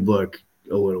it could look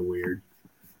a little weird.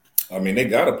 I mean, they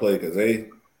got to play because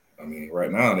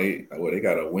right now they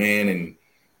got to win and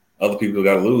other people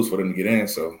got to lose for them to get in.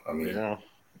 So, I mean.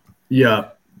 Yeah.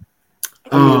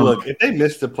 I mean, look, if they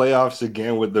miss the playoffs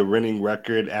again with the winning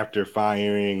record after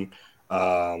firing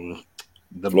the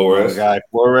Flores guy,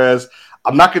 Flores,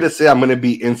 I'm not going to say I'm going to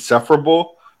be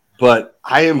insufferable, but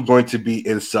I am going to be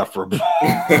insufferable.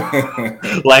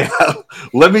 Like,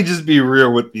 let me just be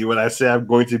real with you when I say I'm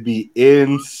going to be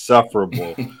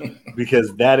insufferable,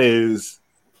 because that is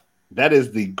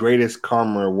the greatest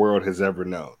karma the world has ever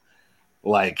known.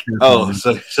 Like,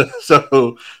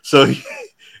 so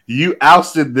you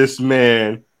ousted this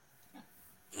man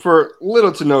for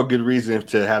little to no good reason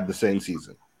to have the same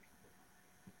season.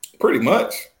 Pretty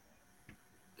much.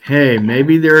 Hey,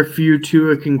 maybe they're a few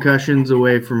Tua concussions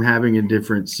away from having a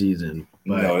different season.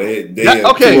 But no, they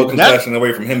are Tua concussion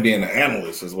away from him being an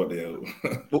analyst is what they are.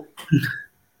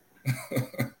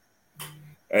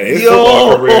 Hey, his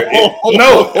football career.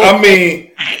 I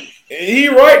mean, he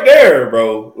right there,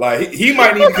 bro. Like he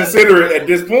might need to consider it at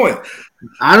this point.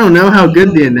 I don't know how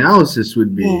good the analysis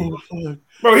would be.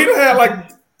 Bro, he done had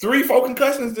like 3-4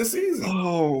 concussions this season.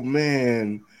 Oh,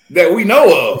 man. That we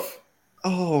know of.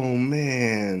 Oh,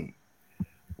 man.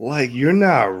 Like, you're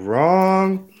not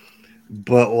wrong,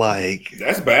 but, like,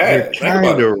 that's bad. You're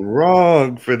kind of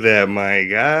wrong for that, my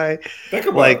guy. Think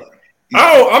about it.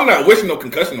 I'm not wishing no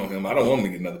concussion on him. I don't want him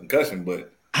to get another concussion,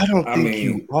 but I don't think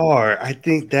you are. I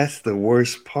think that's the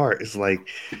worst part. It's like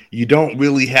you don't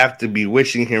really have to be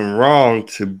wishing him wrong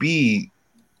to be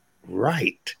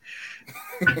right.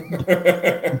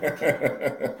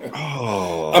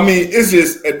 Oh, I mean, it's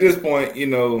just at this point, you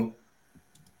know,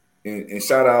 and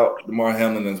shout out Damar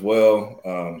Hamlin as well.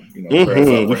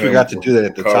 We forgot to do that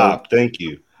at the top. Thank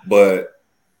you. But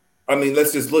I mean,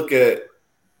 let's just look at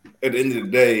the end of the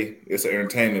day, it's an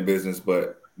entertainment business,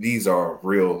 but these are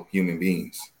real human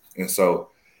beings. And so,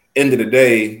 end of the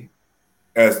day,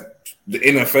 as the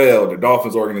NFL, the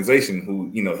Dolphins organization, who,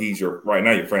 you know, he's right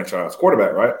now your franchise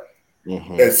quarterback, right?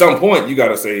 Mm-hmm. At some point, you got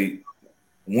to say,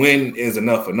 when is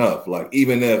enough? Like,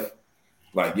 even if,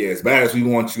 like, yeah, as bad as we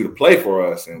want you to play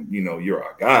for us and, you know, you're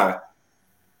our guy,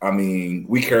 I mean,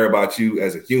 we care about you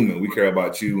as a human. We care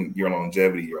about you, your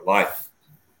longevity, your life.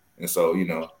 And so, you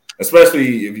know,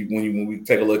 especially when we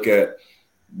take a look at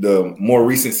the more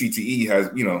recent CTE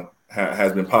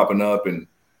has been popping up and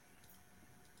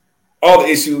all the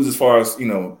issues as far as, you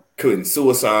know, committing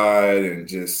suicide and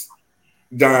just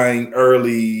dying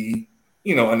early,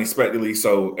 you know, unexpectedly.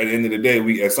 So at the end of the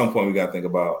day, at some point we got to think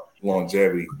about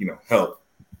longevity, you know, health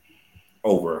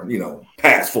over, you know,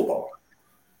 past football.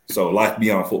 So life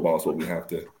beyond football is what we have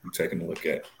to be taking a look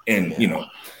at, and you know,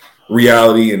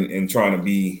 reality and trying to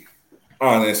be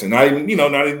honest and not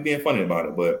even being funny about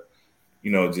it, but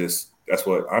you know, just that's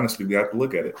what honestly we have to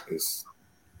look at it is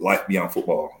life beyond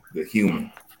football, the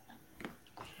human.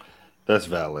 That's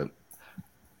valid.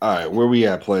 All right, where we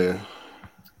at, player?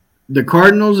 The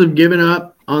Cardinals have given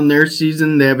up on their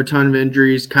season. They have a ton of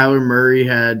injuries. Kyler Murray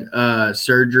had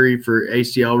surgery for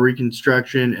ACL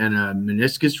reconstruction and a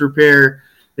meniscus repair.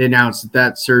 They announced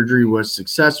that surgery was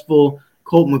successful.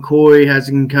 Colt McCoy has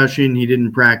a concussion. He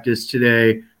didn't practice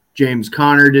today. James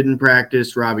Conner didn't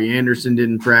practice. Robbie Anderson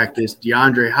didn't practice.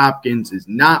 DeAndre Hopkins is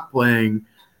not playing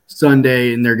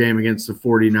Sunday in their game against the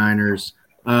 49ers.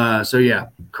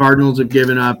 Cardinals have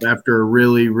given up after a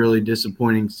really, really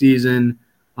disappointing season,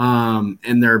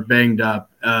 and they're banged up.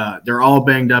 They're all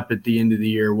banged up at the end of the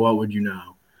year. What would you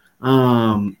know?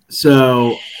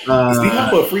 Does he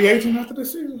have a free agent after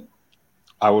this season?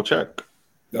 I will check.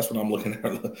 That's what I'm looking at.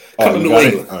 Come to New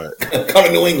England. Right. Come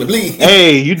to New England, please.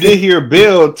 Hey, you did hear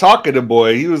Bill talking to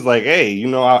boy. He was like, hey, you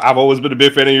know, I've always been a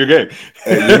big fan of your game.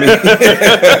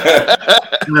 I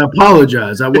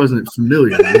apologize. I wasn't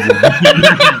familiar.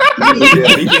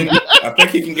 I think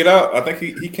he can get out. I think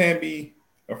he can be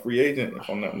a free agent, if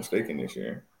I'm not mistaken, this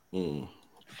year.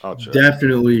 I'll check.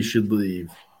 Definitely should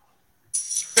leave.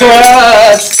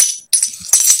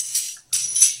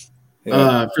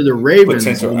 For the Ravens,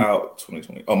 potential out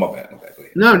 2020. Oh, my bad. Go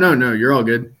ahead. No, you're all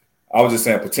good. I was just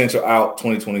saying potential out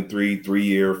 2023,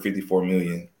 3-year, $54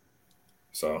 million.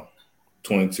 So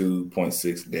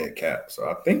 22.6 dead cap. So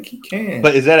I think he can.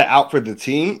 But is that an out for the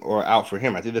team or out for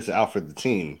him? I think that's an out for the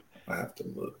team. I have to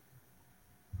look.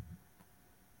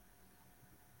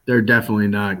 They're definitely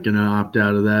not going to opt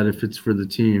out of that if it's for the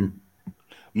team.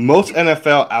 Most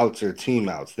NFL outs are team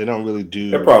outs. They don't really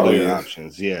do player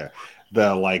options. Yeah.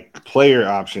 The player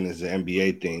option is an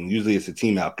NBA thing. Usually it's a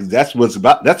team out because that's what's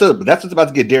about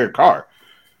to get Derek Carr.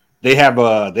 They have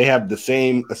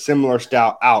a similar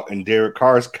style out in Derek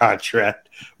Carr's contract,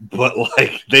 but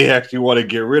they actually want to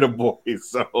get rid of boys.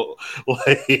 So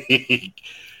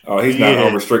he's not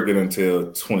unrestricted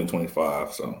until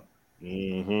 2025. So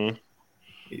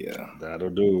yeah, that'll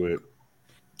do it.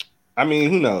 I mean,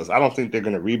 who knows? I don't think they're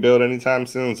going to rebuild anytime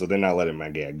soon, so they're not letting my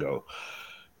guy go.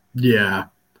 Yeah.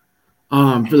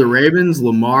 For the Ravens,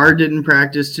 Lamar didn't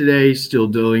practice today, still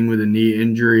dealing with a knee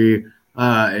injury.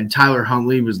 And Tyler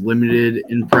Huntley was limited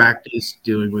in practice,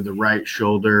 dealing with a right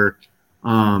shoulder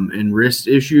and wrist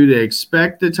issue. They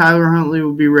expect that Tyler Huntley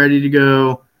will be ready to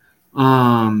go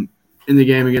in the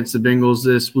game against the Bengals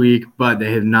this week, but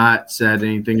they have not said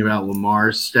anything about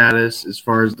Lamar's status as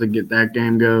far as that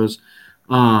game goes.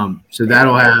 So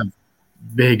that'll have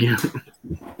big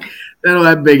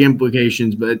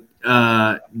implications. But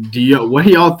what do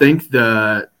y'all think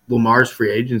the Lamar's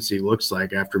free agency looks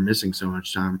like after missing so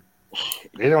much time?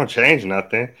 They don't change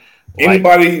nothing.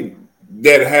 Anybody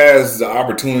that has the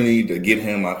opportunity to get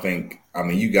him, I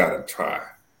mean, you gotta try.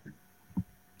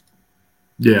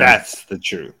 Yeah, that's the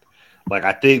truth.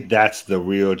 I think that's the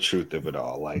real truth of it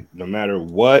all. No matter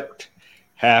what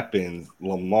happens,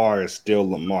 Lamar is still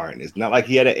Lamar. And it's not like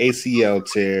he had an ACL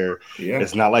tear. Yeah.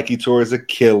 It's not like he tore his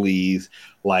Achilles.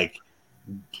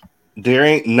 There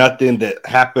ain't nothing that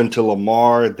happened to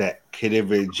Lamar that could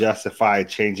ever justify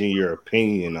changing your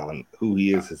opinion on who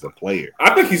he is as a player.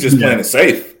 I think he's just playing it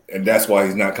safe, and that's why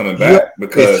he's not coming back.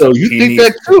 Because so you think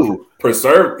that too?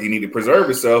 He need to preserve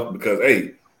himself because,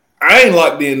 hey, I ain't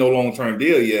locked in no long-term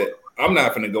deal yet. I'm not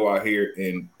going to go out here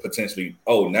and potentially,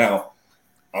 now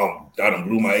I done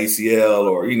blew my ACL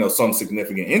or, some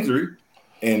significant injury.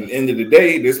 And at the end of the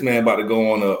day, this man about to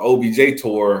go on a OBJ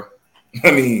tour.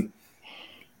 I mean,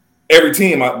 every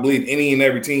team, I believe any and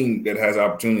every team that has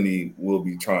opportunity will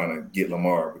be trying to get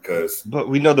Lamar because. But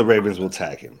we know the Ravens will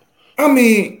tag him. I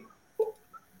mean,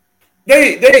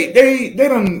 they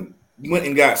done went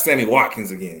and got Sammy Watkins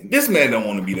again. This man don't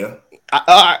want to be there.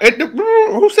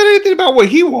 Who said anything about what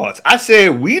he wants? I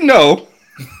said we know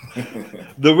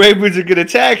the Ravens are going to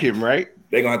tag him, right?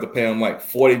 They're going to have to pay him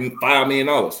 $45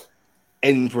 million.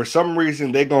 And for some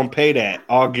reason, they're going to pay that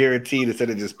all guaranteed instead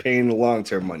of just paying the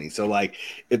long-term money. So,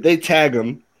 if they tag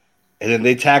him and then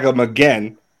they tag him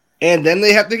again and then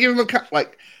they have to give him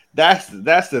that's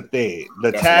the thing.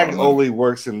 The tag only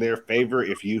works in their favor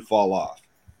if you fall off.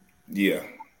 Yeah.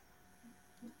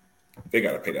 They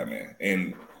got to pay that man.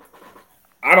 And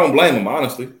I don't blame him,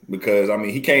 honestly, because, I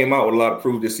mean, he came out with a lot of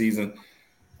proof this season.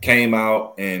 Came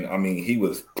out and, I mean, he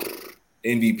was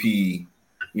MVP,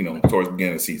 towards the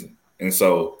beginning of the season. And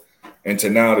so, and to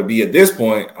now to be at this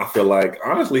point, I feel like,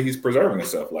 honestly, he's preserving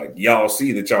himself. Y'all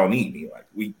see that y'all need me.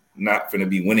 We not going to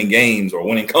be winning games or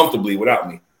winning comfortably without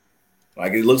me.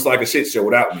 It looks like a shit show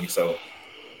without me. So,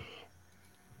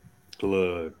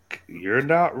 look, you're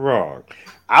not wrong.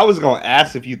 I was going to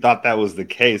ask if you thought that was the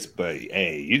case, but,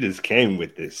 hey, you just came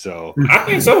with this. So I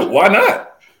think so. Why not?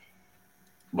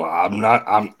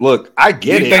 Well, look, I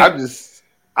get it.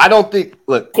 I don't think.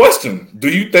 Look, question: do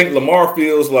you think Lamar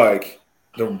feels like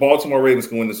the Baltimore Ravens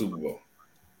can win the Super Bowl?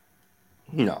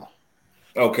 No.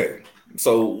 Okay,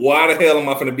 so why the hell am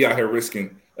I going to be out here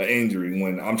risking an injury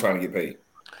when I'm trying to get paid?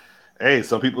 Hey,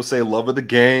 some people say love of the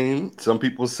game. Some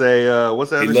people say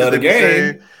what's that? He love the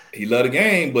game. He love the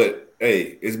game, but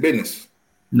hey, it's business.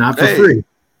 Not for free.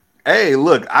 Hey,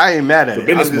 look, I ain't mad at it.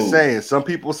 I'm just saying. Some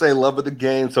people say love of the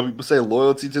game. Some people say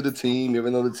loyalty to the team,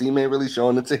 even though the team ain't really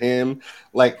showing it to him.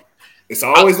 It's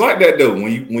always like that though.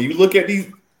 When you look at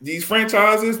these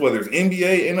franchises, whether it's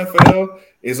NBA, NFL,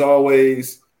 it's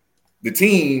always the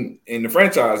team and the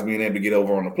franchise being able to get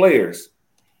over on the players.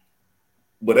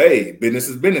 But hey, business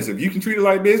is business. If you can treat it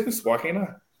like business, why can't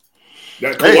I?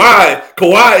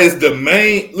 Kawhi is the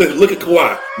main. Look at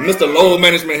Kawhi, Mr. Load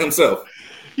Management himself.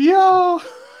 Yo.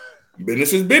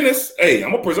 Business is business. Hey, I'm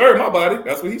gonna preserve my body.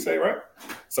 That's what he say, right?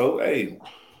 So, hey,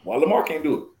 why Lamar can't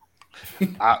do it?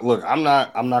 Look, I'm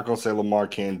not gonna say Lamar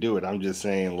can't do it. I'm just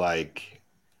saying, what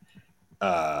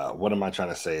am I trying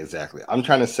to say exactly? I'm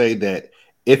trying to say that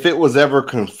if it was ever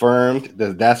confirmed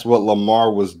that that's what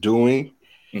Lamar was doing,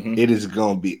 it is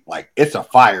going to be like it's a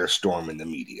firestorm in the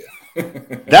media.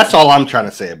 That's all I'm trying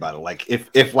to say about it. Like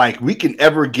if like we can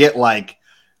ever get like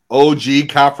OG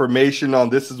confirmation on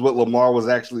this is what Lamar was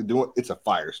actually doing, it's a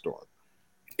firestorm.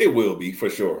 It will be for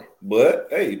sure. But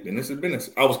hey, business is business.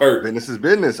 I was hurt. Business is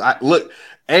business.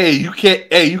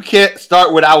 You can't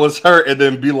start with I was hurt and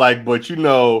then be like, but you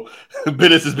know,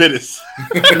 business is business.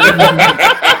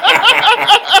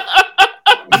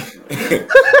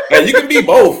 Hey, you can be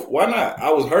both. Why not?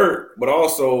 I was hurt, but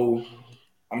also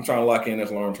I'm trying to lock in this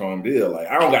long-term deal. Like,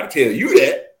 I don't got to tell you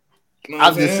that. You know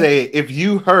I'm just saying, if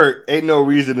you hurt, ain't no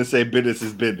reason to say business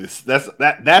is business. That's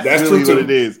really what it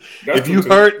is. If you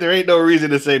hurt, there ain't no reason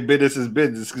to say business is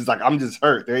business because, like, I'm just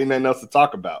hurt. There ain't nothing else to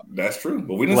talk about. That's true.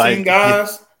 But we done seen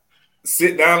guys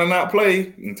sit down and not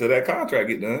play until that contract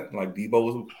get done. Like, Debo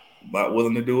was about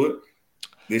willing to do it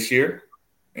this year.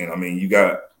 And, I mean, you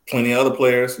got plenty of other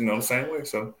players, you know, the same way.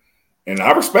 So, and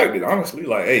I respect it, honestly.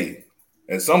 Like, hey,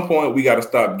 at some point, we got to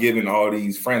stop giving all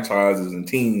these franchises and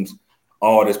teams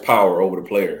all this power over the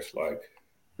players. Like,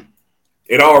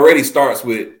 it already starts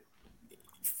with,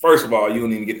 first of all, you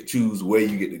don't even get to choose where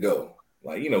you get to go.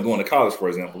 Like, you know, going to college, for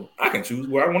example, I can choose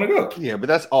where I want to go. Yeah, but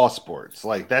that's all sports.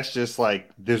 Like, that's just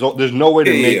like there's no way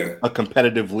to make a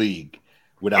competitive league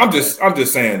without. I'm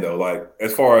just saying though, like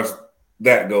as far as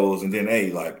that goes, and then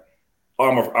like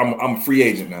I'm a free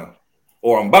agent now,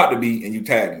 or I'm about to be, and you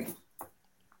tag me.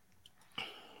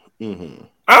 Mm-hmm.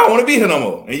 I don't want to be here no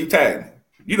more, and you tag me.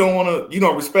 You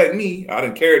don't respect me. I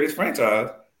didn't carry this franchise.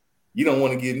 You don't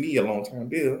want to give me a long-term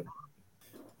deal.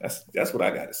 That's what I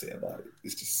got to say about it.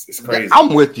 It's crazy.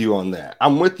 I'm with you on that.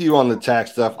 I'm with you on the tag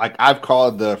stuff. Like I've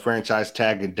called the franchise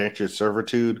tag indentured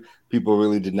servitude. People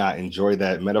really did not enjoy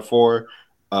that metaphor.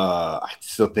 I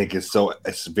still think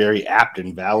it's very apt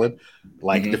and valid.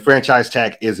 Like the franchise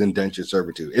tag is indentured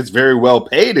servitude. It's very well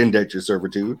paid indentured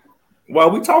servitude.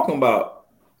 While we talking about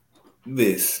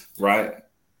this, right?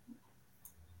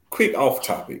 Quick off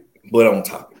topic, but on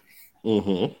topic.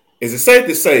 Mm-hmm. Is it safe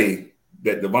to say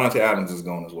that Davante Adams is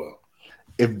gone as well?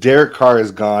 If Derek Carr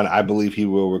is gone, I believe he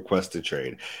will request a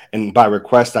trade. And by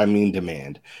request, I mean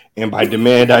demand. And by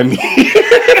demand, I mean...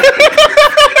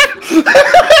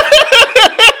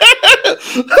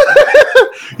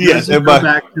 yes, and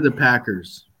back to the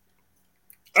Packers.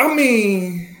 I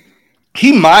mean...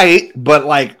 He might, but,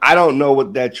 like, I don't know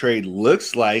what that trade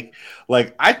looks like.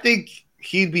 Like, I think...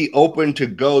 he'd be open to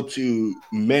go to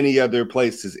many other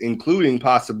places, including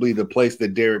possibly the place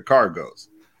that Derek Carr goes.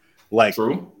 Like,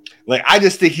 true. Like I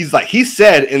just think he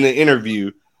said in the interview,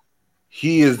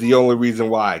 he is the only reason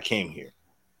why I came here.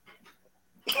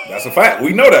 That's a fact.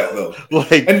 We know that though.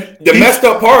 Like, and the messed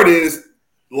up part is,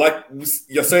 like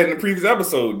you said in the previous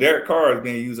episode, Derek Carr is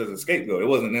being used as a scapegoat. It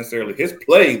wasn't necessarily his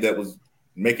play that was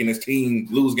making his team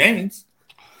lose games.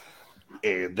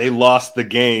 They lost the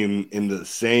game in the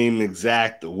same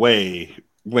exact way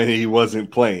when he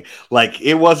wasn't playing. Like,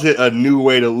 it wasn't a new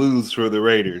way to lose for the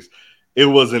Raiders. It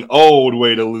was an old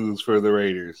way to lose for the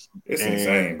Raiders. It's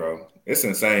insane, bro. It's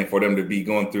insane for them to be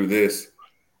going through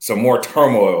some more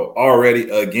turmoil already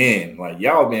again. Like,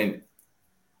 y'all been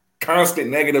constant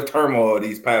negative turmoil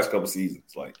these past couple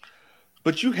seasons. Like,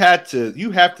 but you have to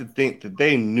think that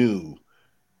they knew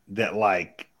that,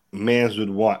 like, Mans would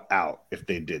want out if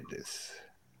they did this.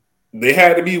 They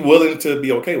had to be willing to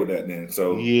be okay with that then.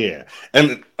 So yeah.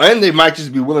 And they might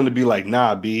just be willing to be like,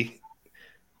 nah, B,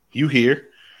 you here.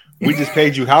 We just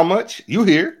paid you how much? You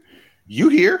here. You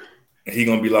here. And he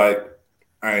gonna be like,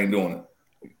 I ain't doing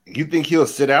it. You think he'll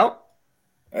sit out?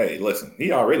 Hey, listen,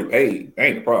 he already paid. That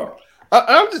ain't the problem.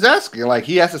 I'm just asking, like,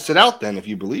 he has to sit out then if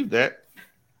you believe that.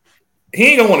 He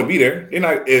ain't gonna want to be there.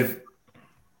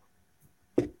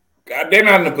 They're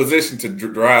not in a position to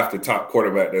draft the top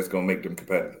quarterback that's going to make them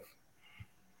competitive.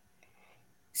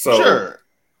 So, sure.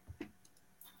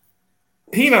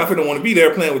 He not going to want to be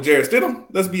there playing with Jarrett Stidham.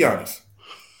 Let's be honest.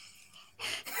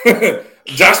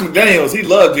 Josh McDaniels, he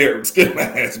loved Jarrett Stidham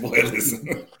ass, boy.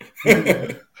 Listen.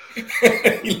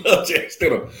 He loved Jarrett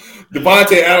Stidham.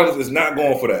 Davante Adams is not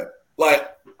going for that. Like,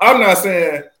 I'm not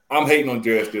saying I'm hating on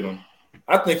Jarrett Stidham.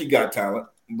 I think he got talent,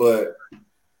 but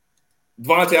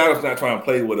Davante Adams not trying to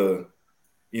play with a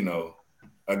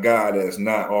guy that's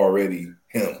not already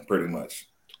him, pretty much.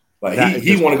 Like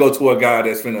he want to go to a guy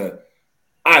that's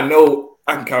I know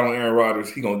I can count on Aaron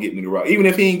Rodgers. He gonna get me the rock. Even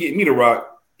if he ain't get me the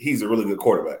rock, he's a really good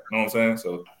quarterback. You know what I'm saying?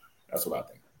 So that's what I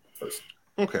think. First.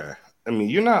 Okay. I mean,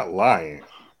 you're not lying.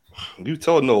 You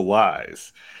told no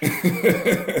lies. We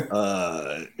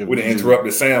done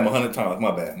interrupted Sam 100 times.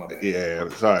 My bad. Yeah,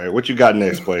 sorry. What you got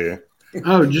next, player?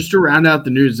 Oh, just to round out the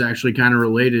news, actually kind of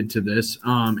related to this.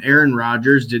 Aaron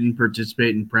Rodgers didn't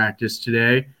participate in practice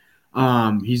today.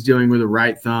 He's dealing with a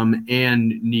right thumb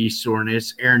and knee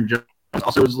soreness. Aaron Jones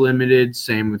also is limited.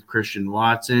 Same with Christian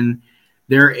Watson.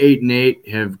 They're 8-8,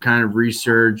 have kind of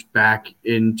resurged back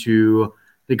into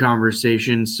the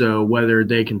conversation. So whether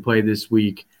they can play this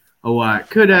week a lot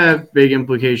could have big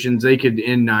implications. They could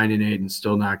end 9-8 and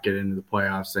still not get into the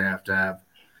playoffs. They have to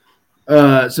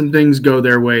have some things go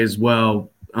their way as well.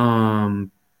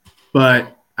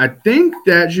 But I think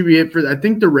that should be it I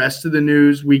think the rest of the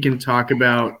news we can talk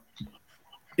about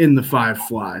in the 5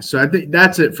 fly. So I think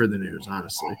that's it for the news,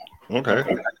 honestly.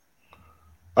 Okay.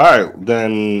 All right,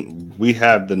 then we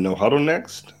have the no huddle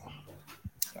next.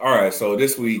 All right, so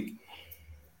this week,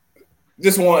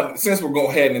 since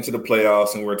we're heading into the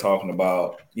playoffs and we're talking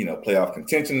about, playoff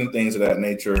contention and things of that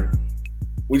nature,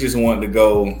 we just wanted to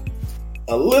go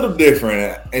a little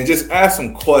different and just ask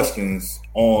some questions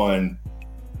on,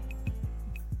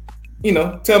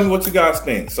 tell me what you guys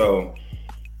think. So,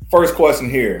 first question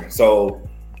here. So,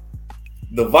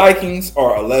 the Vikings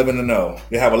are 11-0.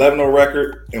 They have 11-0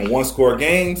 record in one-score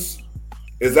games.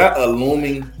 Is that a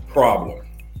looming problem?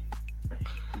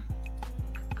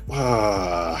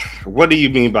 What do you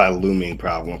mean by looming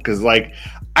problem? Because, I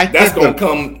think that's going to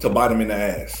come to bite them in the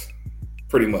ass.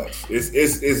 Pretty much,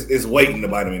 it's waiting to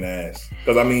bite them in the ass.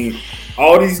 Because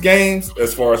all these games,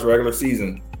 as far as regular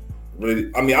season, really,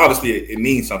 obviously it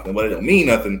means something, but it don't mean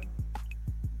nothing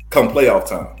come playoff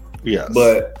time. Yes,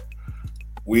 but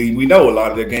we know a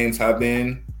lot of their games have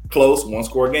been close,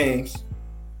 one-score games.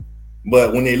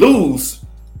 But when they lose,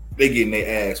 they getting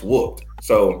their ass whooped.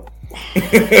 So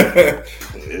it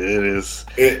is.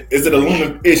 Is it a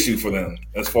looming issue for them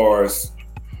as far as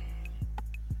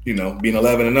being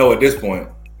 11-0 at this point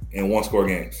in one-score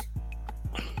games?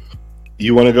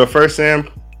 You want to go first, Sam?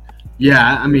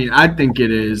 Yeah, I think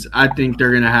it is. I think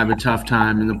they're going to have a tough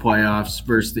time in the playoffs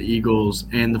versus the Eagles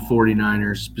and the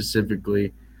 49ers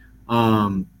specifically.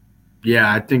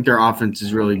 I think their offense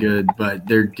is really good, but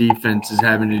their defense is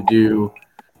having to do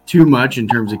too much in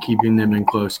terms of keeping them in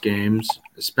close games,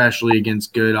 especially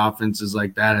against good offenses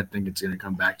like that. I think it's going to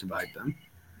come back to bite them.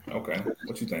 Okay.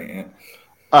 What you think, Ant?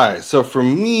 All right, so for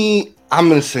me, I'm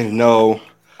going to say no.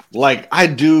 I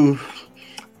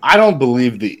don't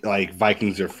believe the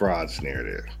Vikings are frauds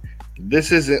narrative.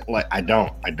 This isn't I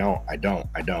don't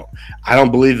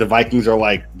believe the Vikings are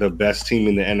the best team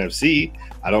in the NFC.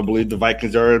 I don't believe the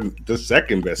Vikings are the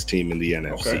second best team in the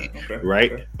NFC,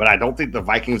 right? Okay. But I don't think the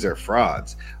Vikings are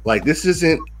frauds. This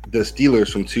isn't the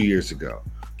Steelers from 2 years ago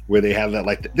where they have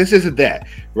that this isn't that,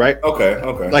 right? Okay.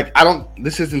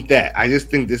 This isn't that. I just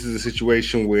think this is a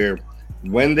situation where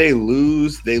when they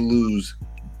lose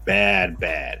bad.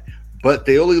 But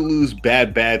they only lose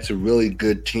bad to really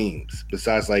good teams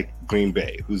besides Green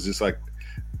Bay, who's just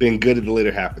been good at the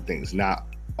later half of things, not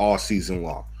all season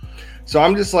long. So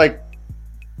I'm just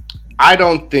I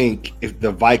don't think if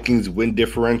the Vikings win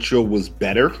differential was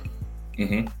better,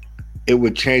 it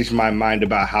would change my mind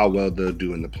about how well they'll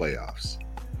do in the playoffs.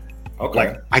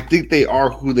 Okay. I think they are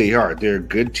who they are. They're a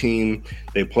good team.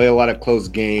 They play a lot of close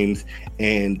games,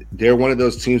 and they're one of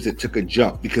those teams that took a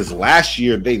jump because last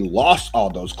year they lost all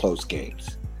those close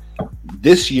games.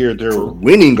 This year they're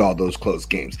winning all those close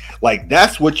games.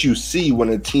 That's what you see when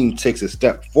a team takes a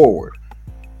step forward,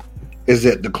 is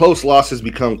that the close losses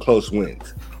become close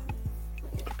wins.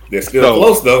 They're still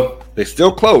close, though. They're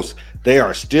still close. They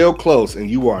are still close, and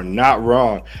you are not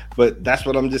wrong. But that's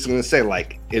what I'm just going to say.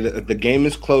 If the game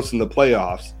is close in the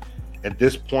playoffs, at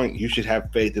this point, you should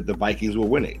have faith that the Vikings will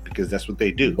win it because that's what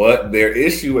they do. But their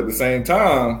issue at the same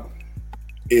time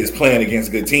is playing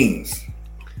against good teams.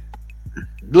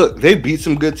 Look, they beat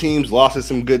some good teams, lost to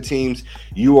some good teams.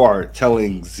 You are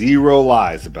telling zero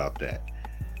lies about that,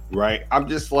 right? I'm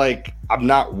just I'm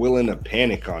not willing to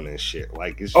panic on this shit.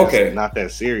 It's just not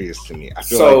that serious to me. I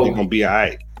feel like they're going to be all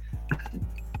right.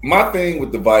 My thing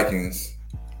with the Vikings,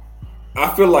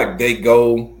 I feel like they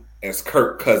go as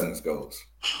Kirk Cousins goes.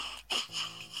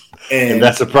 And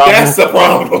that's a problem? That's a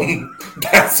problem.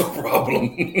 That's a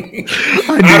problem. I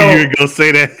knew you were going to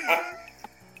say that.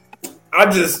 I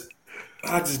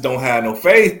just don't have no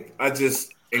faith.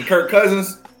 In Kirk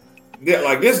Cousins,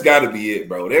 this got to be it,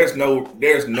 bro. There's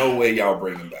no way y'all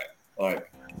bring him back.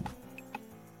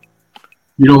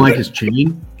 You don't like his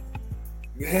chain?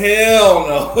 Hell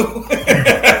no.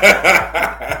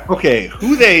 Okay,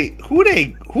 who they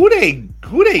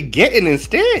getting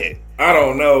instead? I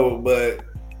don't know, but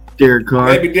Derek Carr.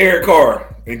 Maybe Derek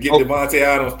Carr and get Devontae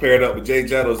Adams paired up with Jay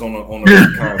Jettos on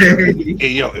the contract.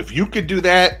 Hey, if you could do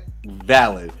that,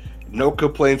 valid. No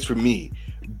complaints from me.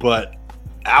 But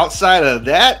outside of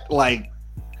that,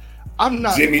 I'm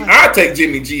not. I'd take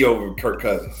Jimmy G over Kirk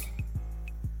Cousins.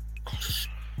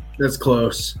 That's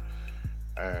close.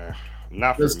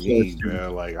 Not for That's me, close,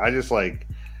 bro. Like, I just like,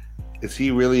 is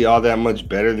he really all that much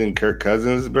better than Kirk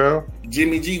Cousins, bro?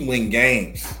 Jimmy G win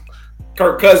games.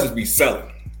 Kirk Cousins be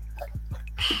selling.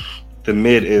 The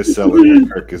mid is selling when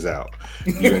Kirk is out.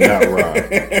 You're not wrong.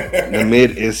 The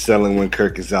mid is selling when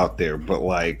Kirk is out there, but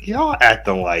like y'all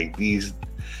acting like these.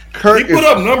 Kirk he put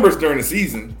up numbers during the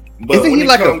season, but isn't he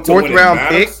like a fourth round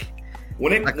pick?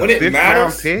 When it Like when a it fifth matters,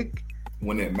 round pick?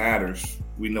 when it matters,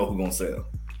 we know who's gonna sell.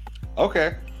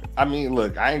 Okay, I mean,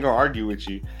 look, I ain't gonna argue with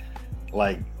you.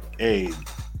 Like, hey,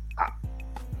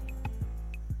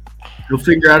 He'll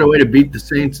figure out a way to beat the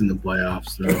Saints in the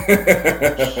playoffs, though.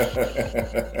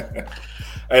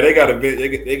 Hey,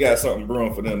 they got something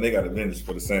brewing for them. They got a vengeance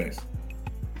for the Saints.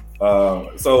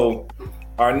 So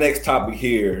our next topic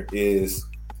here is: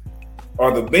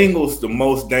 are the Bengals the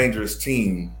most dangerous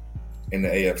team in the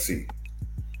AFC?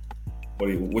 What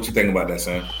you think about that,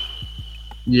 Sam?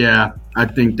 Yeah, I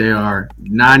think they are.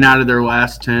 9 out of their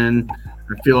last 10.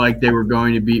 I feel like they were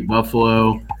going to beat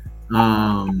Buffalo.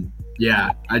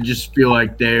 Yeah, I just feel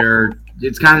like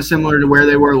it's kind of similar to where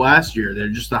they were last year. They're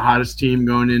just the hottest team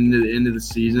going into the end of the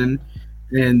season,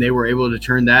 and they were able to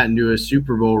turn that into a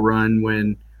Super Bowl run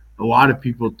when a lot of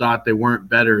people thought they weren't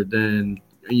better than,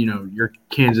 your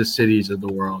Kansas Cities of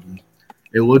the world. And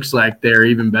it looks like they're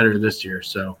even better this year,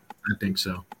 so I think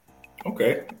so.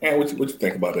 Okay, and what you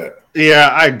think about that? yeah,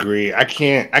 I agree. I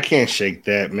can't shake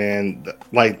that, man.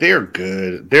 Like, they're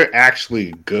good. They're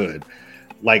actually good.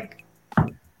 Like,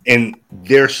 and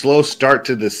their slow start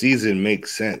to the season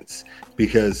makes sense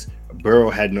because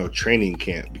Burrow had no training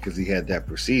camp because he had that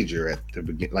procedure at the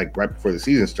beginning, like right before the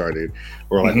season started,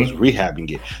 or like was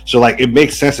rehabbing it. So like it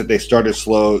makes sense that they started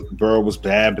slow. Burrow was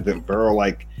bad, but then Burrow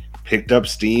like picked up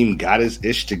steam, got his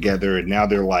ish together, and now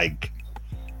they're like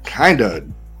kind of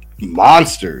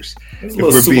monsters. It was a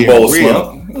little Super Bowl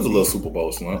slump. It was a little Super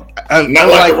Bowl slump. Not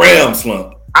like a Ram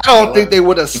slump. I don't think they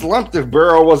would have slumped if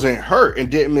Burrow wasn't hurt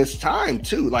and didn't miss time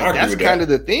too. Like that's kind of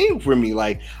the thing for me.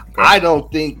 Like I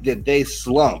don't think that they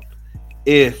slump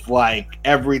if like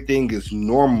everything is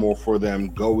normal for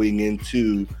them going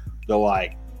into the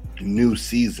like new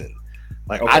season.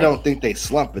 Like I don't think they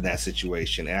slump in that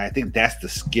situation, and I think that's the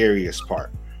scariest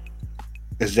part.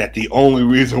 Is that the only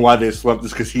reason why they slumped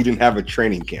is because he didn't have a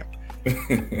training camp?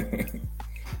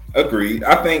 Agreed.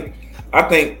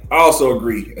 I also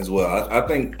agree as well. I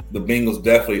think the Bengals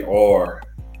definitely are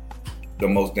the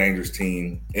most dangerous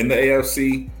team in the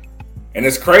AFC, and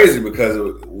it's crazy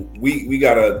because we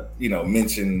gotta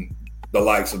mention the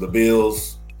likes of the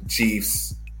Bills, the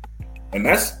Chiefs, and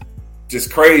that's just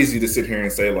crazy to sit here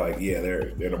and say like, yeah,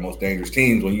 they're the most dangerous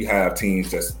teams when you have teams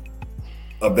that's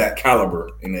of that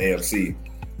caliber in the AFC.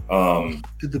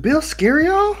 Did the Bills scare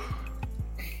y'all?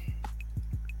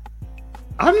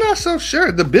 I'm not so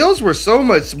sure. The Bills were so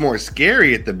much more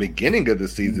scary at the beginning of the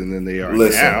season than they are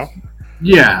now.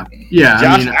 Yeah.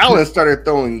 Josh Allen started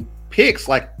throwing picks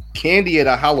like candy at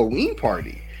a Halloween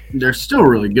party. They're still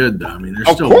really good, though. I mean, they're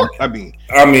of still. Course. I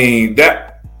mean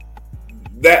that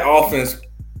offense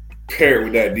paired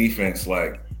with that defense,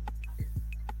 like,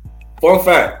 fun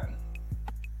fact,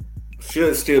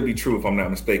 should still be true if I'm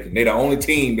not mistaken. They're the only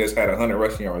team that's had 100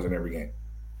 rushing yards in every game.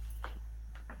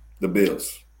 The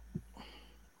Bills.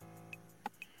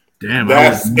 Damn,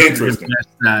 that's interesting.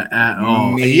 That at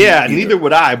all. Yeah, neither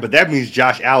would I. But that means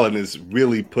Josh Allen is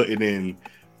really putting in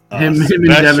him and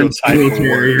Devin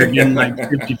Singletary are getting like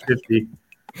 50-50.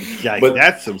 Yeah, but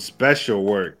that's some special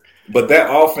work. But that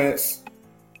offense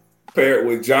paired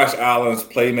with Josh Allen's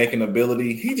playmaking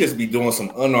ability, he just be doing some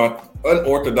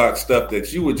unorthodox stuff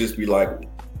that you would just be like,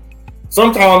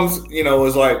 sometimes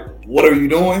it's like, what are you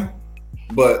doing?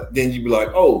 But then you'd be like,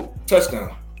 oh,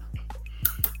 touchdown.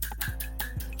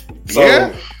 So,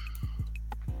 yeah.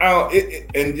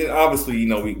 And then obviously,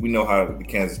 we know how the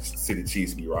Kansas City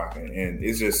Chiefs be rocking, and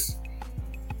it's just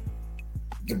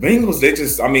the Bengals.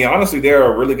 Honestly,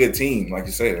 they're a really good team. Like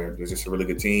you say, they're just a really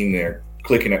good team. They're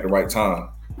clicking at the right time,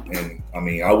 and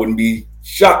I wouldn't be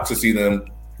shocked to see them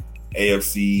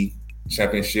AFC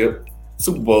Championship,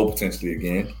 Super Bowl potentially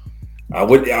again. I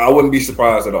wouldn't be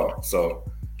surprised at all. So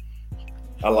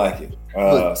I like it.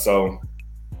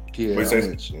 Yeah,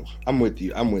 I'm with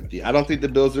you. I don't think the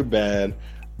Bills are bad.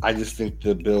 I just think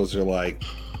the Bills are like.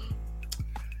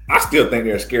 I still think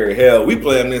they're scary hell. We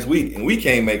play them this week, and we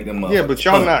can't make them up. Yeah, but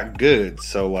y'all not good.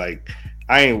 So like,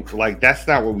 I ain't like that's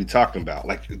not what we talking about.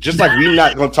 Like, just like we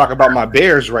not gonna talk about my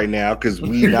Bears right now because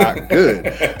we not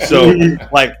good. So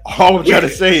like, all I'm trying to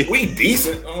say, we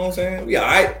decent. You know what I'm saying? We all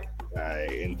right. All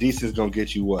right, and decent's gonna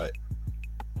get you what?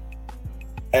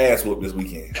 Ass whoop this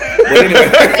weekend. But anyway.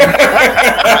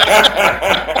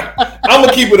 I'm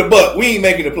gonna keep it a buck. We ain't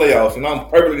making the playoffs, and I'm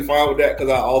perfectly fine with that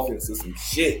because our offense is some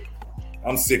shit.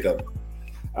 I'm sick of it.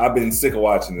 I've been sick of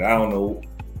watching it. I don't know.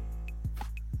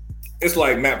 It's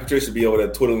like Matt Patricia be over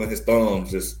there twiddling his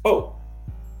thumbs. Just what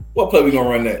play we gonna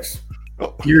run next?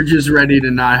 You're just ready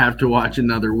to not have to watch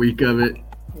another week of it.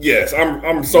 Yes,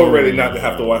 I'm so ready not to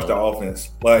have to watch the offense.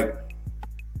 Like,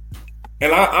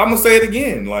 and I'm gonna say it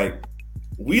again. Like,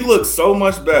 we look so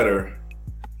much better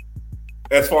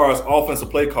as far as offensive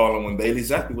play calling when Bailey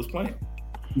Zappi was playing.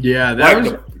 Yeah, that like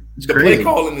was the crazy. play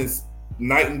calling is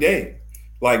night and day.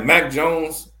 Like Mac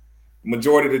Jones,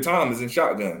 majority of the time is in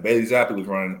shotgun. Bailey Zappi was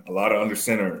running a lot of under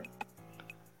center,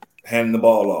 handing the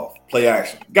ball off, play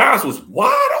action. Guys was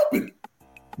wide open.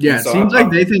 Yeah, it seems like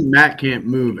they think Matt can't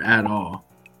move at all.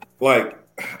 Like,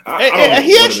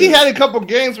 he actually had a couple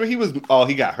games where he was. Oh,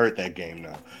 he got hurt that game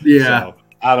though. Yeah. So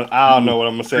I don't know what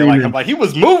I'm gonna say. Like, I'm like, he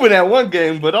was moving that one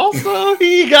game, but also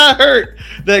he got hurt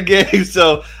that game.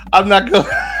 So I'm not gonna.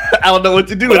 I don't know what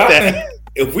to do with that.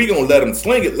 If we gonna let him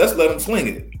sling it, let's let him sling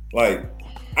it. Like,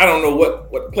 I don't know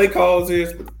what the play calls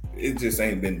is, but it just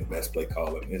ain't been the best play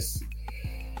calling.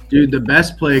 Dude, the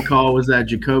best play call was that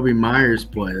Jacoby Myers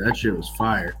play. That shit was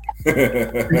fire.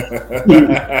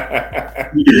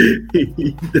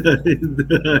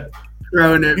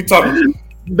 Throwing it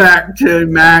back to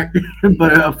Mac,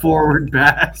 but a forward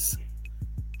pass.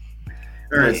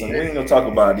 Listen, we ain't gonna talk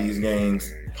about these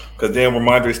games because then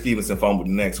Ramondre Stevenson fumbled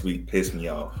next week. Pissed me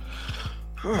off.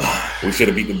 We should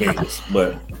have beat the Bengals,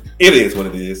 but it is what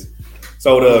it is.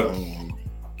 So the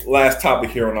last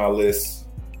topic here on our list,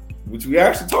 which we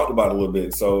actually talked about a little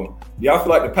bit. So y'all feel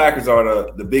like the Packers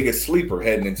are the biggest sleeper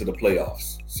heading into the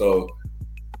playoffs. So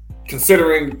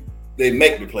considering they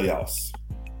make the playoffs,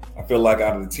 I feel like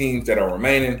out of the teams that are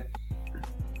remaining,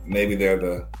 maybe they're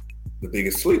the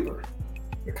biggest sleeper.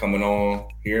 They're coming on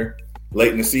here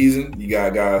late in the season. You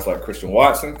got guys like Christian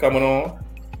Watson coming on.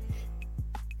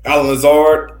 Alan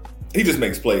Lazard, he just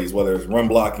makes plays, whether it's run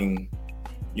blocking,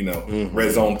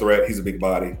 red zone threat. He's a big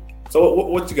body. So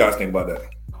what you guys think about that?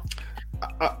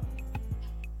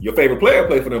 Your favorite player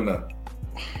play for them now?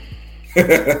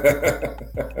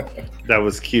 That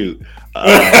was cute.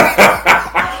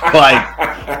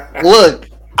 Look,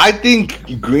 I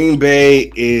think Green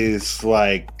Bay is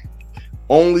like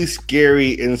only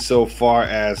scary insofar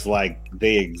as like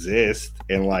they exist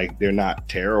and like they're not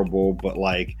terrible, but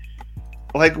like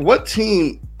what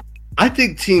team? I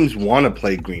think teams want to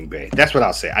play Green Bay. That's what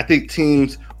I'll say. I think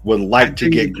teams would like to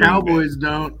get Green Cowboys Bay.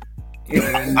 Don't.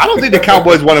 I don't think the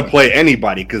Cowboys want to play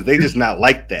anybody because they just not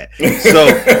like that. So,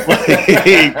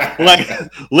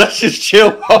 let's just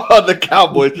chill on the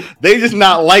Cowboys. They just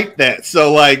not like that.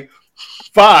 So,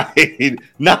 fine,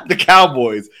 not the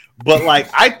Cowboys. But,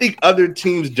 I think other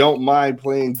teams don't mind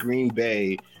playing Green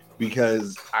Bay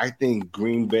because I think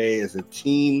Green Bay as a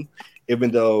team,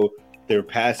 even though their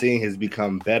passing has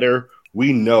become better,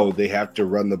 we know they have to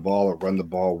run the ball or run the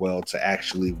ball well to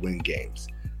actually win games.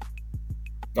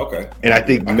 Okay. And I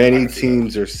think many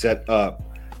teams are set up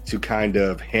to kind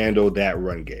of handle that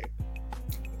run game.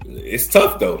 It's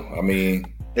tough, though. I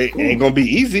mean, it ain't going to be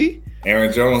easy.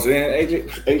 Aaron Jones and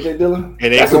AJ Dillon.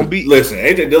 It ain't going to be. Listen,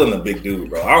 AJ Dillon a big dude,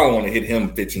 bro. I don't want to hit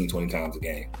him 15, 20 times a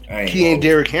game. He ain't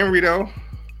Derrick Henry, though.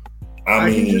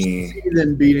 I can just see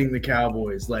them beating the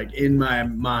Cowboys, in my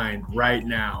mind right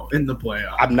now in the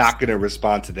playoffs. I'm not going to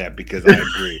respond to that because I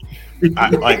agree.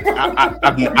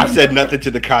 I've said nothing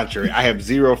to the contrary. I have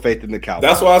zero faith in the Cowboys.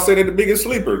 That's why I said they're the biggest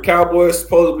sleeper. Cowboys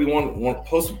supposed to be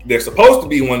they're supposed to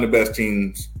be one of the best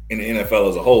teams in the NFL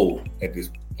as a whole at this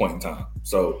point in time.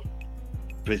 So,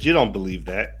 but you don't believe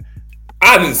that.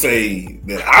 I didn't say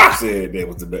that. I said that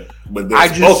was the best, but I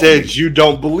just said you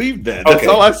don't believe that. That's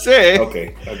all I said.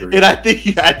 Okay, I agree. And I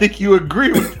think you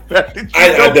agree with that.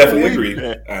 I definitely agree.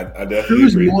 I definitely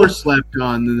Who's agree. more slept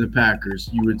on than the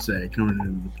Packers? You would say coming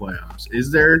into the playoffs.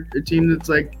 Is there a team that's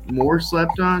more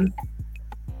slept on?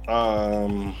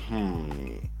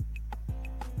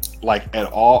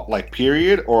 At all,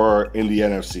 period, or in the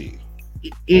NFC?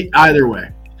 Either way.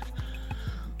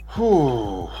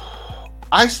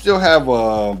 I still have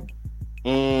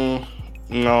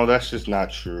no, that's just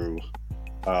not true.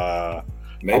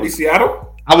 Maybe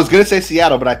Seattle? I was going to say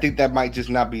Seattle, but I think that might just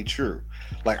not be true.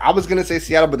 I was going to say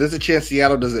Seattle, but there's a chance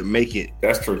Seattle doesn't make it.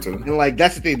 That's true, too. And,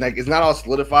 that's the thing. It's not all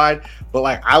solidified, but,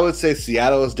 I would say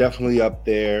Seattle is definitely up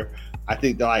there. I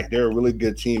think that, they're a really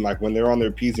good team. When they're on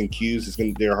their P's and Q's,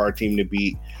 they're a hard team to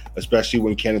beat, especially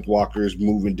when Kenneth Walker is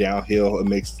moving downhill.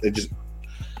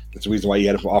 That's the reason why you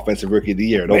had him for Offensive Rookie of the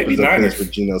Year. It opens up things for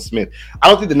Geno Smith. I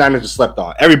don't think the Niners are slept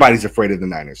on. Everybody's afraid of the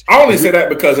Niners. I only say that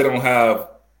because they don't have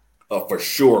a for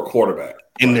sure quarterback.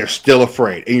 And they're still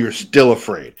afraid. And you're still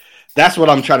afraid. That's what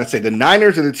I'm trying to say. The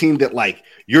Niners are the team that, like,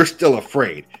 you're still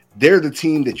afraid. They're the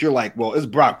team that you're like, well, it's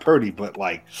Brock Purdy, but,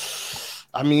 like,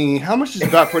 I mean, how much does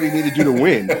Brock Purdy need to do to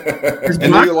win? Has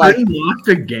And Brock they're like, Purdy lost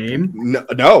a game?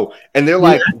 no. And they're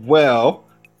like, well,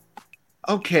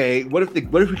 okay, what if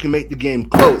we can make the game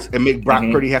close and make Brock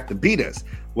Purdy have to beat us?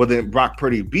 Well, then Brock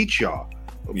Purdy beat y'all.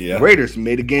 Yeah. Raiders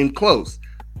made a game close,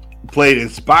 played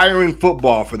inspiring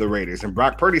football for the Raiders, and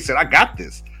Brock Purdy said, I got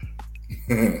this.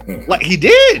 Like, he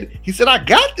did. He said, I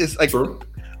got this. Like, True.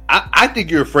 I think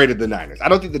you're afraid of the Niners. I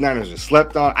don't think the Niners are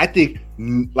slept on. I think,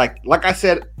 like I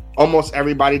said, almost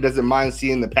everybody doesn't mind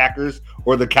seeing the Packers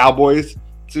or the Cowboys,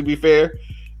 to be fair.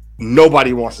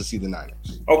 Nobody wants to see the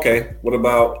Niners. Okay, what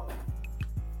about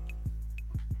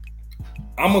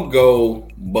I'm gonna go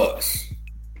Bucks.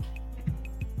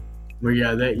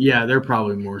 Well, they're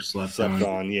probably more slept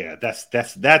on. Yeah,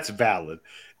 that's valid.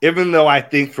 Even though I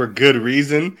think for good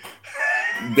reason.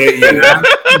 I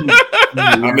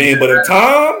mean, but if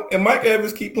Tom and Mike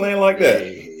Evans keep playing like that,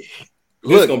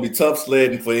 it's gonna be tough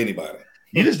sledding for anybody.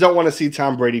 You just don't want to see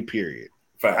Tom Brady, period.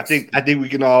 Facts. I think we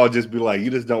can all just be like,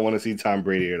 you just don't want to see Tom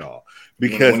Brady at all.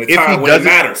 Because when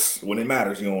it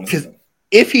matters, you don't want to see him.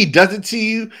 If he does it to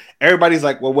you, everybody's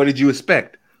like, well, what did you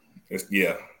expect?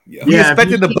 Yeah. We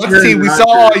expected the Bucs team we saw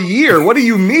all year. What do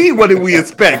you mean? What did we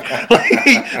expect?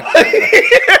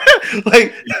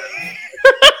 like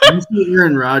you see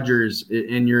Aaron Rodgers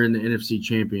and you're in the NFC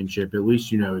Championship, at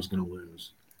least you know he's going to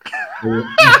lose.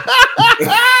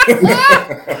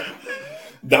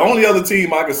 The only other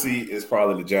team I can see is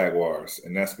probably the Jaguars,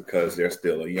 and that's because they're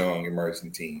still a young,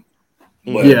 emerging team.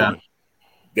 But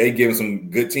they give some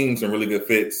good teams some really good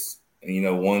fits,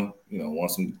 and won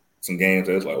some games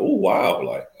that it's like, oh wow,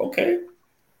 like okay,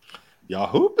 y'all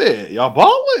hoop it, y'all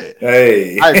ball it.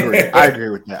 Hey, I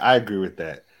agree with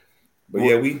that. But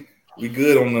yeah, we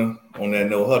good on that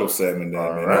no huddle segment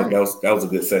there, man. Right. That was a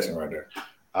good session right there.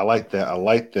 I like that.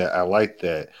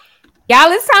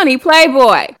 Y'all, it's Tony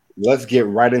Playboy. Let's get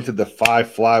right into the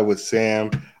 5 Fly with Sam.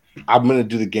 I'm gonna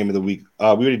do the game of the week. We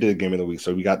already did the game of the week,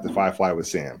 so we got the 5 Fly with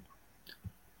Sam.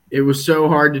 It was so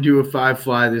hard to do a 5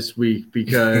 Fly this week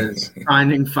because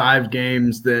finding 5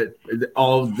 games that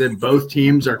both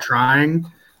teams are trying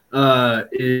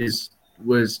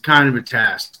was kind of a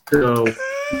task. So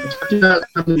some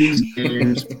of these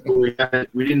games,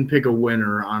 we didn't pick a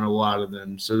winner on a lot of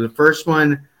them. So the first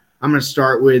one I'm going to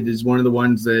start with is one of the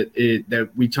ones that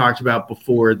we talked about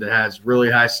before that has really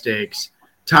high stakes.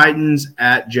 Titans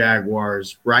at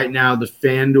Jaguars. Right now, the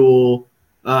FanDuel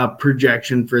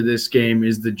projection for this game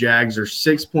is the Jags are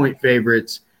 6-point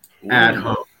favorites at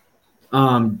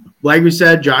home. Like we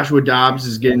said, Joshua Dobbs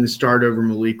is getting the start over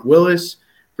Malik Willis.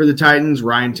 For the Titans,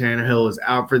 Ryan Tannehill is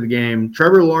out for the game.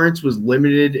 Trevor Lawrence was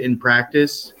limited in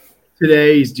practice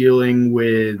today. He's dealing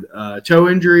with toe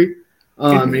injury.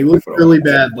 He looked really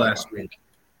bad last week.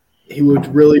 He looked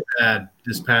really bad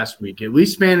this past week, at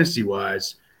least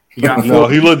fantasy-wise. He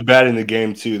looked bad in the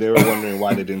game, too. They were wondering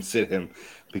why they didn't sit him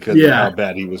because of how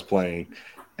bad he was playing,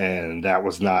 and that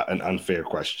was not an unfair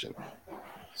question.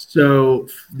 So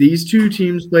these two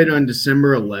teams played on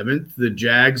December 11th. The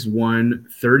Jags won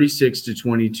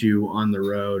 36-22 on the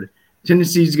road.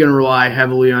 Tennessee's going to rely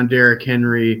heavily on Derrick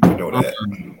Henry.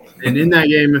 And in that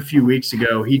game a few weeks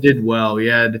ago, he did well. He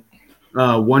had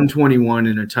 121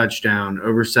 and a touchdown,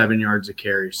 over 7 yards a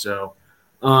carry. So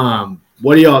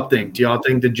what do y'all think? Do y'all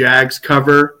think the Jags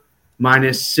cover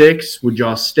 -6? Would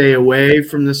y'all stay away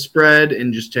from the spread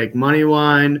and just take money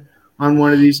line on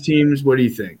one of these teams? What do you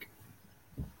think?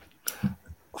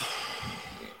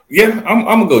 Yeah, I'm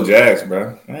gonna go Jags,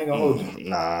 bro. I ain't gonna hold you.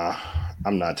 Nah,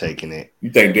 I'm not taking it. You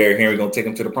think Derrick Henry gonna take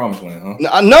him to the promised land,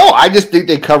 huh? No, I just think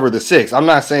they cover the 6. I'm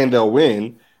not saying they'll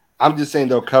win. I'm just saying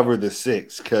they'll cover the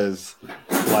 6 because,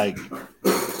 like,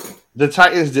 the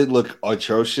Titans did look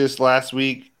atrocious last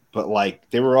week, but like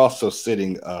they were also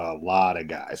sitting a lot of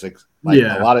guys, a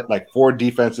lot of 4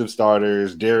 defensive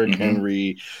starters. Derrick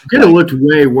Henry could have looked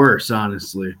way worse,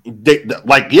 honestly.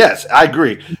 Yes, I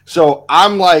agree. So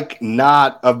I'm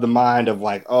not of the mind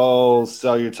of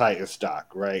sell your Titan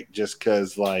stock, right? Just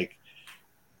because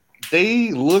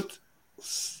they looked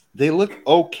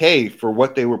okay for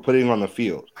what they were putting on the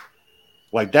field.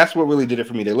 That's what really did it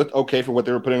for me. They looked okay for what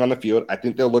they were putting on the field. I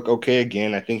think they'll look okay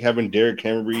again. I think having Derrick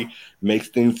Henry makes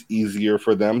things easier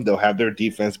for them. They'll have their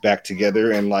defense back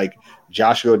together, and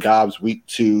Joshua Dobbs week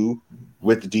 2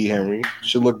 with D. Henry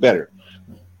should look better.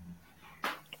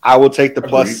 I will take the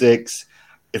 +6.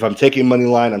 If I'm taking money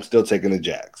line, I'm still taking the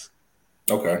Jags.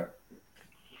 Okay.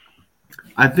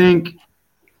 I think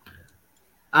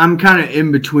I'm kind of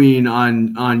in between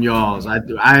on y'all's.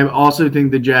 I also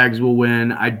think the Jags will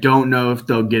win. I don't know if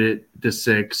they'll get it the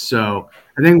 6. So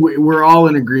I think we're all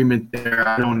in agreement there.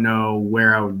 I don't know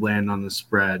where I would land on the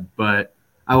spread, but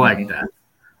I like that.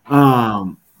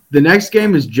 The next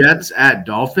game is Jets at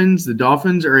Dolphins. The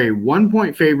Dolphins are a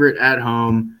 1-point favorite at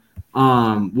home,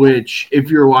 which if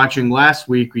you were watching last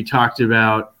week, we talked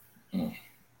about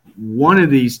one of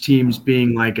these teams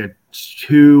being like a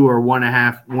 2 or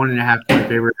 1.5 point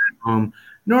favorite at home.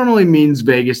 Normally means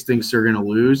Vegas thinks they're going to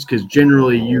lose because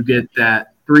generally you get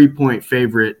that 3-point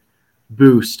favorite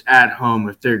boost at home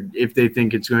if they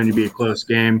think it's going to be a close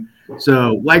game.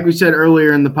 So, like we said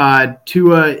earlier in the pod,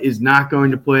 Tua is not going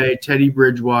to play. Teddy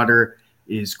Bridgewater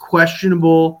is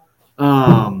questionable,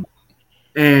 and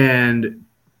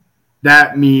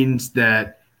that means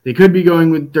that they could be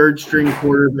going with third-string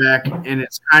quarterback, and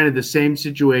it's kind of the same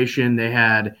situation they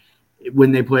had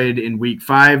when they played in Week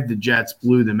 5. The Jets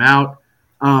blew them out.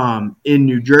 In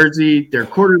New Jersey, their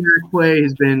quarterback play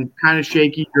has been kind of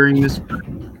shaky during this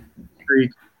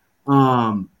streak.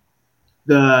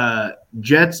 The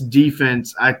Jets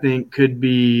defense, I think, could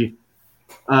be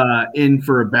in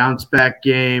for a bounce back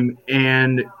game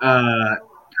and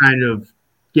kind of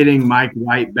getting Mike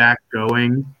White back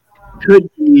going could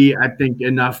be, I think,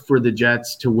 enough for the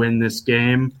Jets to win this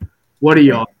game. What do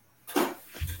y'all?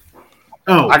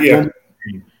 The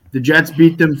Jets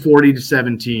beat them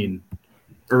 40-17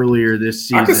 earlier this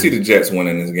season. I can see the Jets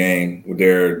winning this game with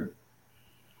their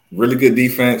really good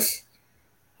defense,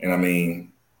 and I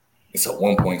mean, it's a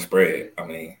 1-point spread. I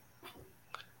mean,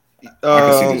 I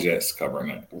can see the Jets covering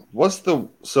it.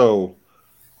 So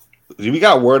we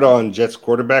got word on Jets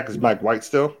quarterback? Is Mike White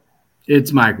still?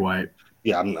 It's Mike White.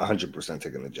 Yeah, I'm 100%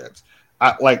 taking the Jets.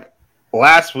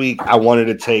 Last week I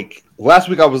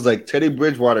was like, Teddy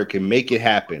Bridgewater can make it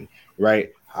happen,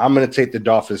 right? I'm going to take the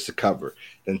Dolphins to cover.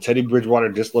 Then Teddy Bridgewater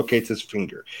dislocates his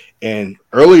finger. And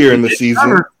earlier in the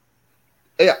season,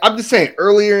 I'm just saying,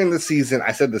 earlier in the season,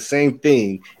 I said the same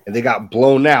thing, and they got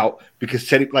blown out because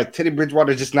Teddy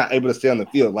Bridgewater is just not able to stay on the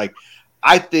field. Like,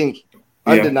 I think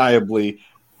undeniably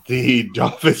the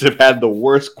Dolphins have had the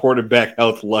worst quarterback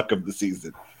health luck of the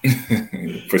season.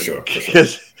 For sure.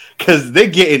 Because they're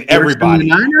getting everybody.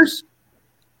 The Niners?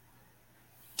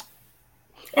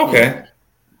 Okay.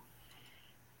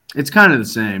 It's kind of the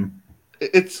same.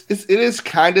 It is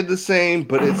kind of the same,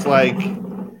 but it's like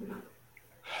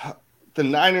the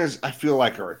Niners, I feel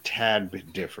like, are a tad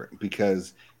bit different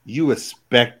because you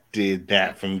expected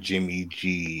that from Jimmy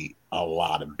G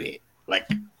a bit. Like,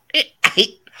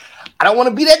 I don't want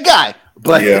to be that guy,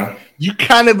 but you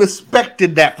kind of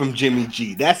expected that from Jimmy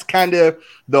G. That's kind of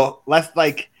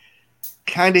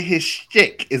his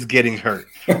shtick is getting hurt.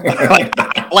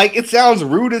 like it sounds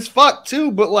rude as fuck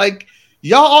too, but like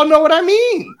y'all all know what I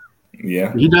mean.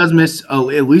 Yeah, he does miss at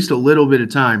least a little bit of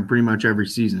time pretty much every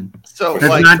season. So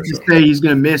that's not to say he's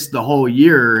going to miss the whole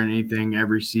year or anything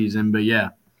every season, but yeah.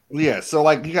 So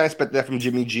like you gotta expect that from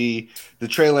Jimmy G. The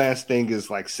Trey Lance thing is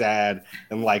like sad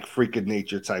and like freak of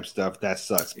nature type stuff. That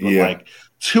sucks. But like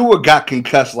Tua got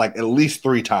concussed like at least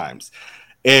 3 times.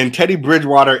 And Teddy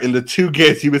Bridgewater in the 2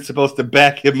 games he was supposed to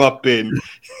back him up in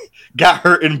got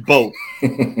hurt in both.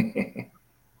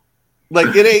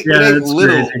 Like it ain't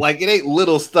little crazy. Like it ain't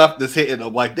little stuff that's hitting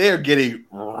them. Like they're getting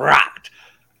rocked.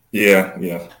 Yeah.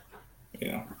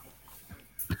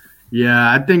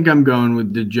 Yeah, I think I'm going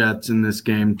with the Jets in this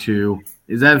game too.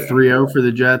 Is that a 3-0 for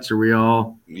the Jets? Are we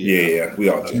all? Yeah, we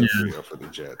all 3-0 for the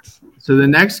Jets. So the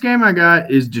next game I got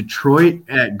is Detroit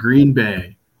at Green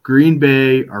Bay. Green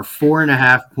Bay are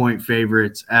 4.5-point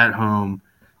favorites at home.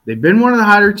 They've been one of the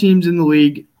hotter teams in the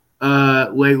league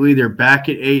lately. They're back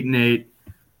at 8-8.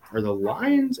 Are the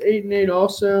Lions 8-8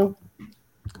 also?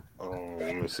 Oh,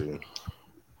 let me see.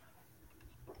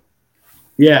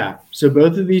 Yeah, so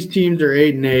both of these teams are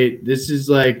 8-8. This is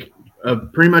like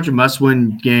pretty much a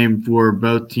must-win game for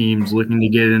both teams looking to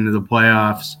get into the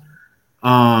playoffs.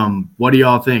 What do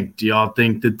y'all think? Do y'all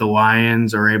think that the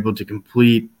Lions are able to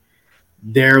complete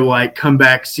their like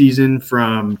comeback season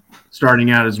from starting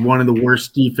out as one of the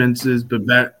worst defenses,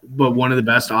 but one of the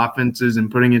best offenses and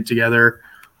putting it together?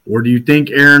 Or do you think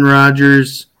Aaron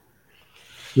Rodgers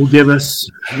will give us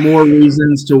more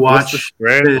reasons to watch?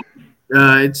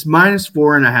 It's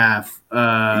 -4.5.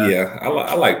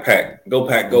 I like Pack. Go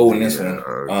Pack. Go in this one.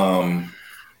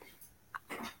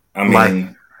 I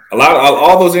mean,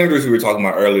 all those injuries we were talking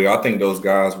about earlier. I think those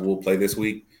guys will play this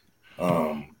week.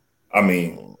 I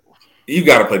mean, you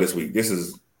got to play this week. This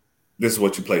is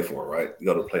what you play for, right? You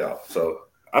go to the playoff. So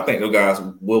I think those guys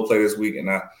will play this week, and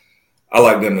I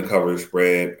like them to cover the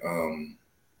spread.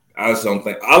 I just don't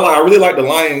think I really like the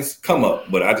Lions come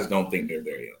up, but I just don't think they're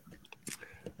there yet.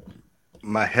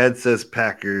 My head says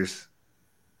Packers.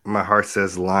 My heart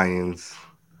says Lions.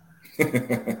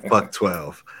 Fuck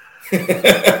 12.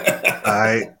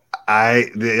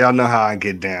 Y'all know how I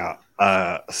get down.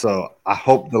 So I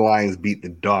hope the Lions beat the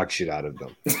dog shit out of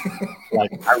them.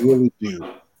 Like, I really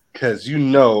do. Because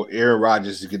Aaron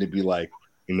Rodgers is going to be like,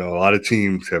 a lot of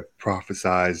teams have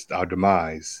prophesized our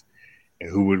demise and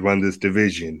who would run this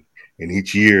division. And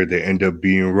each year they end up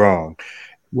being wrong.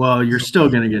 Well, you're still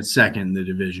going to get second in the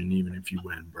division even if you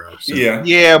win, bro. So.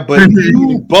 Yeah, but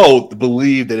you both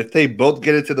believe that if they both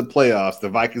get into the playoffs, the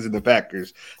Vikings and the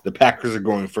Packers are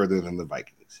going further than the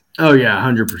Vikings. Oh, yeah,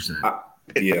 100%.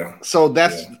 Yeah. So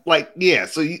that's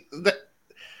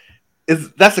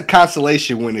that's a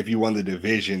consolation win if you won the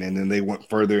division and then they went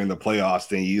further in the playoffs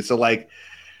than you. So, like,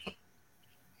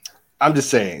 I'm just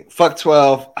saying, fuck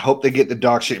 12. I hope they get the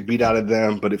dog shit beat out of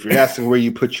them. But if you're asking where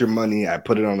you put your money, I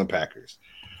put it on the Packers.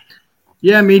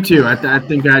 Yeah, me too. I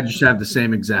think I just have the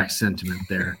same exact sentiment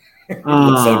there.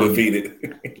 So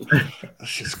defeated.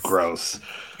 That's just gross.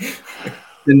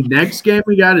 The next game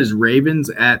we got is Ravens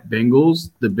at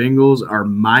Bengals. The Bengals are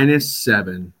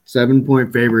 -7,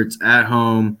 7-point favorites at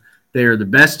home. They are the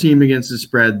best team against the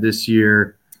spread this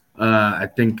year. I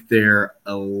think they're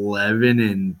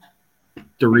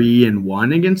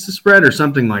 11-3-1 against the spread or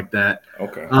something like that.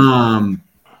 Okay.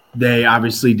 They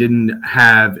obviously didn't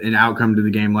have an outcome to the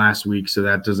game last week, so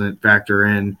that doesn't factor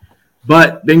in.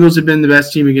 But Bengals have been the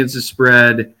best team against the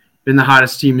spread, been the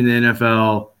hottest team in the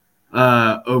NFL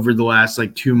over the last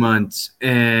 2 months,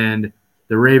 and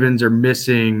the Ravens are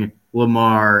missing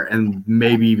Lamar and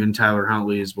maybe even Tyler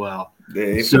Huntley as well.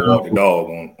 They can walk the dog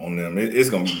on them. It's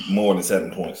going to be more than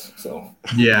 7 points. So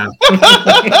yeah,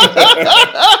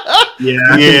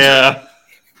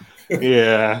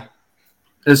 yeah.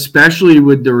 Especially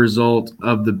with the result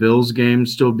of the Bills game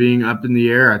still being up in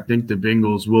the air, I think the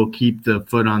Bengals will keep the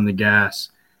foot on the gas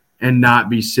and not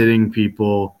be sitting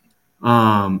people.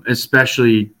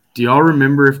 Especially, do y'all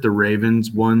remember if the Ravens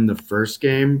won the first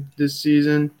game this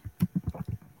season? I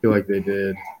feel like they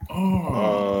did.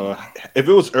 If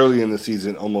it was early in the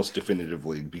season, almost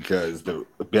definitively, because the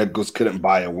Bengals couldn't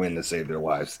buy a win to save their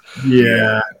lives.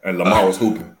 Yeah. And Lamar was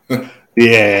hooping.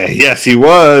 Yes, he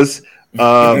was.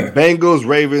 Bengals,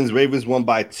 Ravens won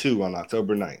by 2 on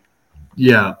October 9th.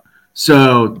 Yeah.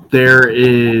 So there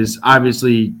is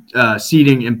obviously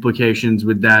seeding implications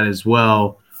with that as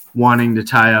well, wanting to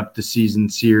tie up the season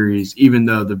series, even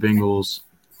though the Bengals,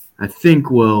 I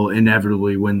think, will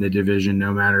inevitably win the division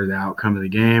no matter the outcome of the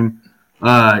game.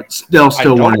 They'll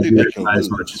still want to do it as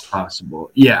much as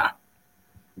possible. Yeah.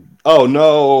 Oh,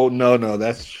 no,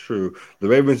 that's true. The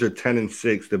Ravens are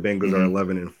 10-6. The Bengals are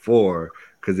 11-4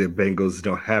 because the Bengals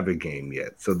don't have a game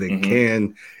yet. So they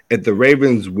can, if the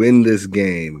Ravens win this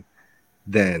game,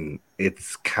 then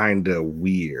it's kind of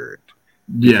weird.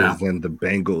 Yeah. Because then the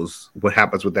Bengals, what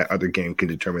happens with that other game can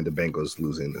determine the Bengals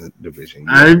losing the division.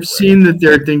 I've seen that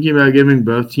they're thinking about giving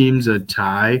both teams a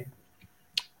tie.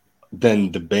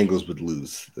 Then the Bengals would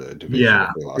lose the division.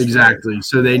 Yeah, exactly.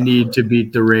 So they need to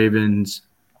beat the Ravens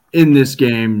in this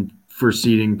game for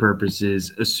seeding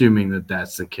purposes, assuming that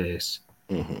that's the case.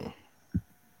 Mm-hmm.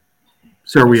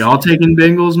 So are we all taking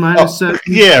Bengals -7?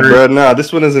 Yeah, bro. No,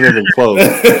 this one isn't even close.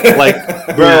 I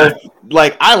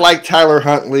like Tyler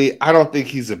Huntley. I don't think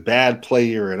he's a bad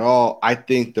player at all. I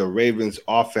think the Ravens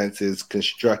offense is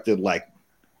constructed like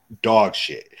dog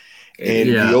shit. And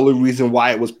the only reason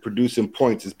why it was producing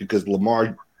points is because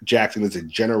Lamar Jackson is a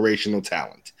generational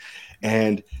talent.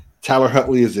 And Tyler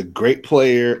Huntley is a great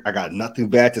player. I got nothing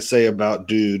bad to say about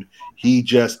dude. He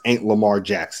just ain't Lamar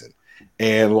Jackson.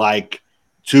 And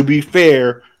to be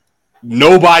fair,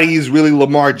 nobody is really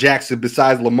Lamar Jackson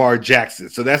besides Lamar Jackson.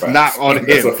 So that's not on him.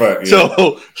 That's a fact, yeah.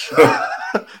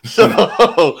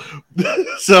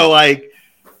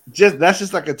 That's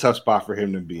just a tough spot for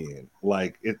him to be in.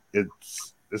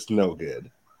 It's no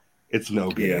good. It's no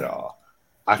good at all.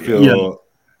 I feel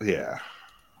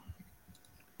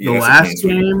The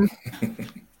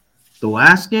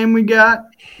last game we got,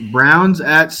 Browns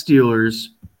at Steelers.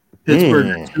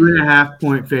 Pittsburgh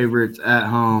 2.5-point favorites at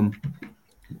home.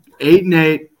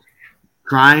 8-8,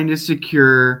 trying to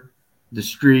secure the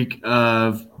streak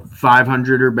of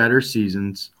 500 or better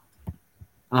seasons.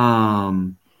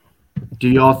 Do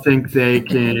y'all think they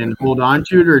can hold on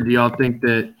to it, or do y'all think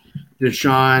that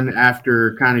Deshaun,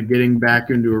 after kind of getting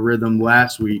back into a rhythm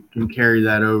last week, can carry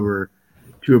that over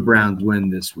to a Browns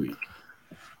win this week?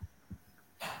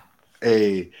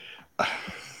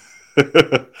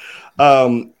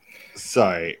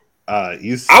 Sorry. I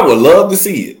would love to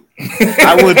see it.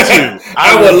 I would too.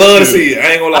 I would love to see it.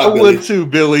 I ain't gonna lie. I would too,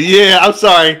 Billy. Yeah, I'm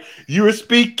sorry. You were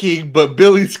speaking, but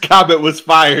Billy's comment was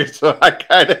fired, so I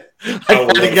kind of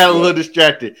I got a little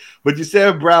distracted. But you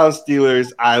said Browns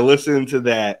Steelers. I listened to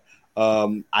that.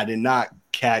 I did not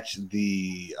catch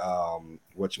the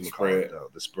spread.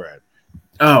 The spread.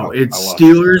 Oh, it's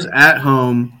Steelers at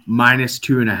home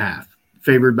 -2.5,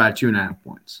 favored by 2.5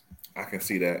 points. I can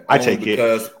see that. I take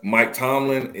because Mike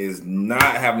Tomlin is not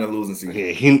having a losing season.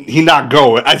 Yeah, he not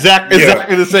going. Exactly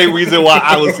the same reason why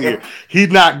I was here. He's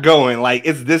not going. Like,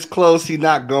 it's this close. He's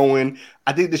not going.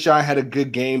 I think Deshaun had a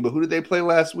good game, but who did they play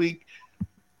last week?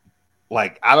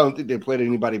 Like, I don't think they played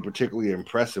anybody particularly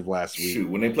impressive last week. Shoot,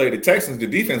 when they played the Texans, the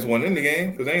defense won in the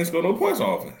game because they ain't scored no points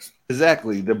on offense.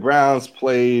 Exactly. The Browns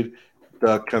played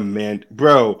the Command.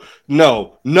 Bro,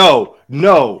 no.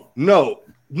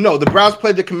 The Browns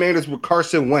played the Commanders with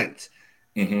Carson Wentz.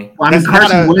 Mm-hmm. Well, I mean,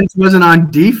 Carson Wentz wasn't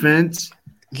on defense.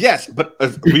 Yes, but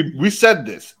we said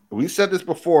this. We said this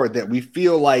before that we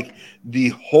feel like the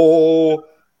whole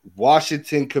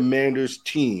Washington Commanders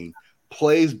team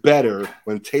plays better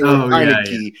when Taylor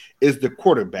Heineke is the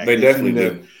quarterback. They definitely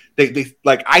do. They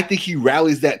like, I think he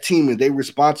rallies that team and they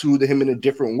respond to him in a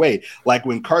different way. Like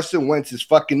when Carson Wentz is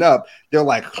fucking up, they're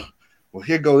like, well,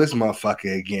 here go this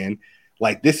motherfucker again.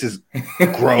 Like, this is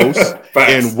gross.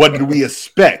 And what did we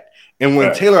expect? And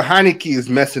when Taylor Heineke is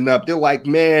messing up, they're like,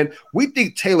 man, we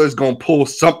think Taylor's going to pull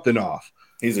something off.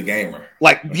 He's a gamer.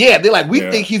 Like, yeah, they're like, we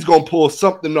think he's going to pull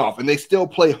something off. And they still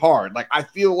play hard. Like, I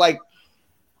feel like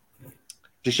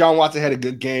Deshaun Watson had a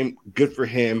good game. Good for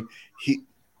him.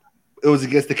 It was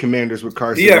against the Commanders with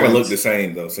Carson. He haven't looked the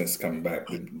same, though, since coming back.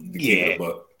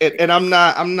 And I'm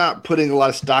not putting a lot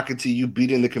of stock into you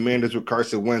beating the Commanders with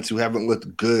Carson Wentz, who haven't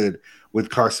looked good with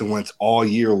Carson Wentz all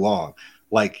year long.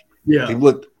 Like, they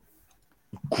looked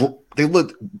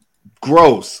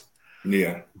gross.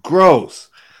 Yeah. Gross.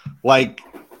 Like,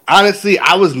 honestly,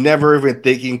 I was never even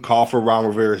thinking call for Ron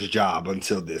Rivera's job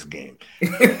until this game.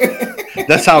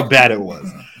 That's how bad it was.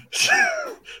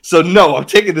 So no, I'm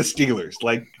taking the Steelers.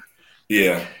 Like,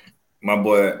 yeah, my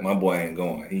boy ain't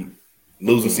going.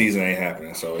 Losing season ain't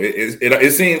happening. So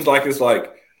it seems like it's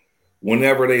like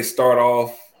whenever they start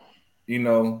off,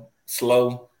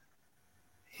 slow,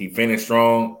 he finished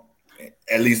strong,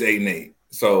 at least 8-8.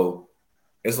 So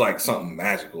it's like something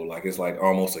magical. Like, it's like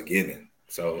almost a given.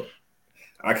 So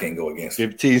I can't go against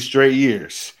 15 straight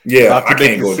years. Yeah, I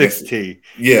can't go against 16.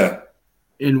 Yeah.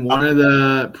 In one of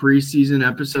the preseason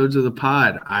episodes of the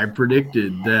pod, I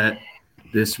predicted that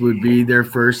this would be their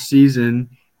first season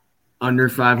under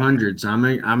 500. So I'm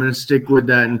gonna stick with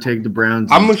that and take the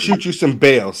Browns. I'm gonna shoot you some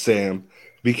bail, Sam,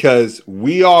 because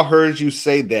we all heard you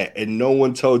say that, and no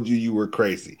one told you were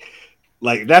crazy.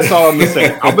 Like, that's all I'm gonna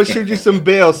say. I'm gonna shoot you some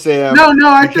bail, Sam. No,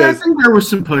 I think there was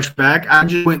some pushback. I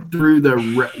just went through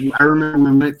I remember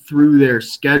we went through their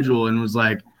schedule and was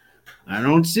like, I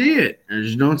don't see it. I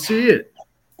just don't see it.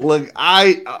 Look,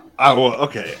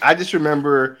 okay. I just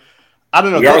remember. I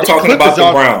don't know. We are talking about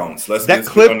the Browns. That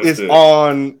clip is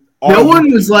on. No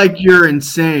one was like, you're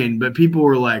insane, but people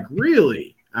were like,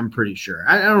 really? I'm pretty sure.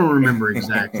 I don't remember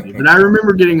exactly, but I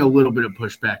remember getting a little bit of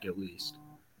pushback at least.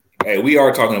 Hey, we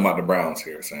are talking about the Browns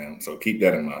here, Sam, so keep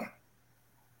that in mind.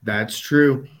 That's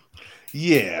true.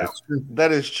 Yeah,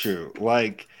 that is true.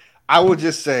 Like, I would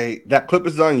just say that clip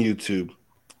is on YouTube,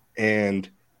 and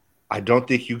I don't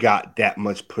think you got that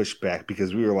much pushback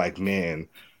because we were like, man,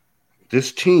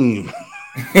 this team,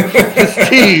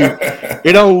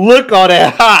 it don't look all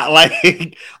that hot.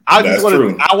 Like, I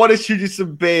want to shoot you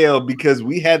some bail because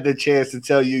we had the chance to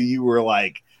tell you were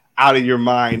like out of your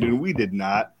mind, and we did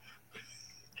not.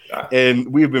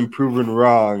 And we've been proven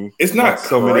wrong. It's not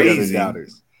so crazy. Many other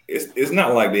doubters. It's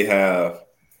not like they have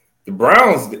the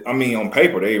Browns. I mean, on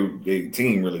paper, they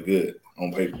team really good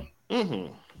on paper.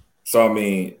 Mm-hmm. So I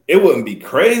mean, it wouldn't be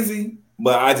crazy,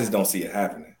 but I just don't see it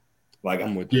happening. Like,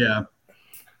 I'm with you. Yeah.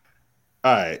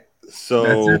 All right. So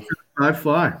that's it for the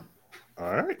fly.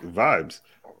 All right, vibes.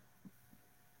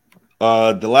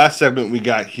 The last segment we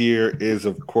got here is,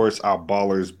 of course, our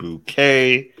Ballers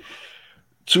Bouquet.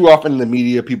 Too often in the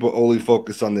media, people only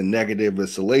focus on the negative and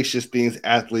salacious things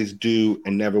athletes do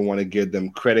and never want to give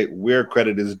them credit where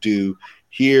credit is due.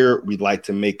 Here, we'd like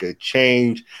to make a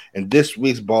change. And this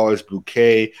week's Ballers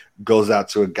Bouquet goes out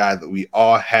to a guy that we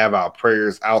all have our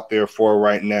prayers out there for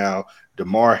right now,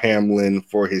 Damar Hamlin,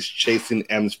 for his Chasing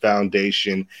M's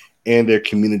Foundation and their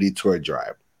community toy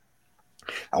drive.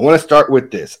 I want to start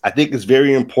with this. I think it's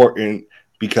very important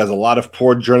because a lot of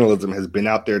poor journalism has been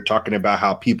out there talking about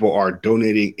how people are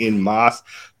donating en masse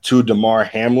to Damar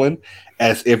Hamlin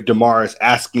as if Damar is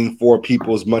asking for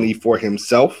people's money for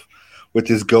himself with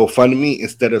his GoFundMe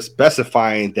instead of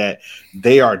specifying that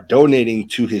they are donating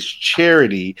to his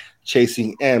charity,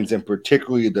 Chasing M's, and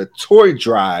particularly the toy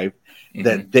drive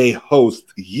that they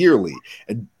host yearly.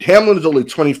 And Hamlin is only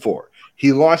 24.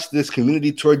 He launched this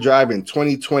community toy drive in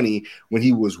 2020 when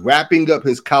he was wrapping up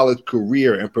his college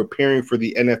career and preparing for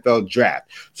the NFL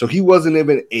draft. So he wasn't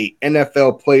even an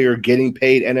NFL player getting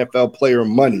paid NFL player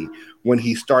money when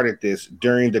he started this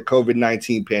during the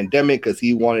COVID-19 pandemic, because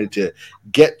he wanted to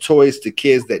get toys to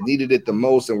kids that needed it the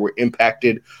most and were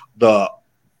impacted the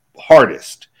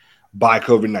hardest by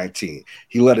COVID-19.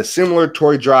 He led a similar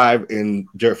toy drive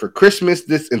for Christmas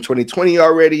this in 2020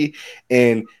 already,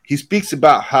 and he speaks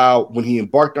about how when he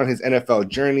embarked on his NFL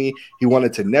journey, he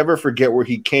wanted to never forget where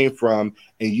he came from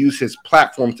and use his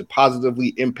platform to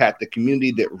positively impact the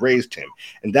community that raised him.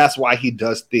 And that's why he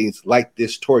does things like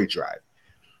this toy drive.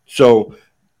 So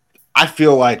I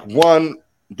feel like, one,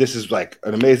 this is like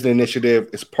an amazing initiative.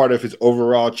 It's part of his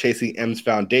overall Chasing M's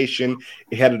Foundation.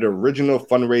 It had an original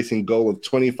fundraising goal of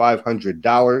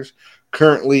 $2,500.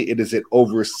 Currently, it is at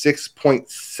over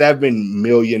 $6.7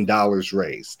 million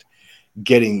raised,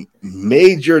 getting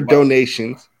major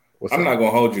donations. I'm not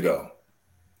going to hold you, though.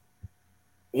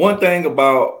 One thing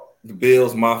about the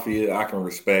Bills Mafia I can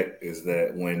respect is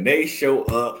that when they show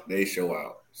up, they show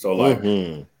out. So, like,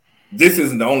 this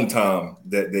isn't the only time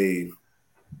that they've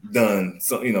done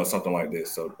something like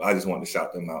this. So I just wanted to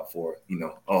shout them out for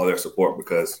all their support,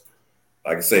 because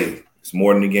like I say, it's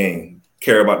more than the game.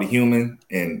 Care about the human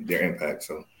and their impact.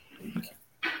 So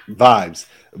vibes,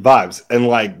 and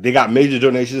like they got major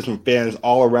donations from fans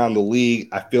all around the league.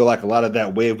 I feel like a lot of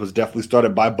that wave was definitely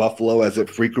started by Buffalo, as it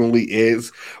frequently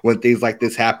is when things like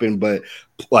this happen, but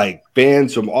like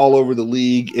fans from all over the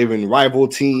league, even rival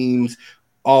teams,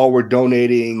 all were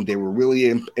donating. They were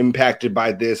really impacted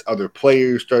by this. Other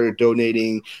players started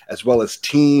donating, as well as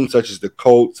teams such as the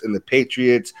Colts and the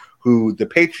Patriots, who the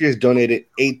Patriots donated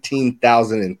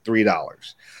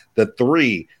 $18,003. The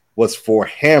 3 was for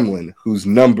Hamlin, whose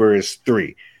number is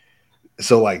 3.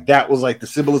 So like that was like the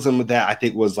symbolism of that, I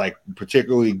think, was like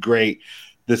particularly great.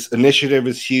 This initiative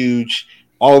is huge.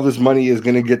 All of this money is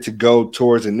going to get to go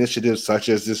towards initiatives such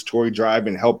as this toy drive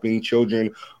and helping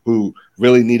children who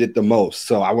really need it the most.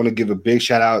 So I want to give a big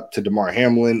shout out to Damar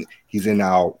Hamlin. He's in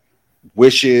our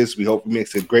wishes. We hope he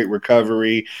makes a great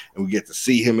recovery and we get to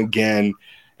see him again.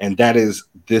 And that is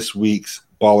this week's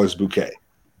Ballers Bouquet.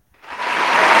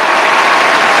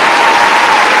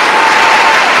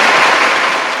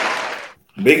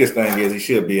 Biggest thing is he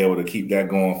should be able to keep that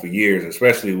going for years,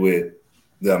 especially with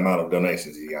the amount of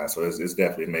donations he got. So it's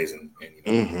definitely amazing.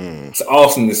 And, it's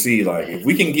awesome to see, like, if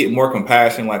we can get more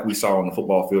compassion like we saw on the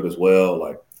football field as well,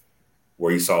 like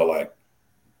where you saw like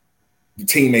the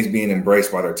teammates being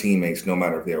embraced by their teammates, no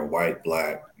matter if they're white,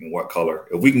 black, and what color.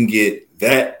 If we can get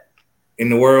that in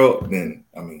the world, then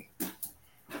I mean,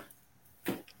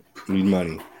 we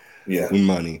money. Yeah. We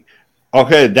money.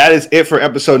 Okay, that is it for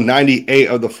episode 98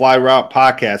 of the Fly Route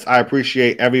podcast. I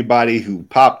appreciate everybody who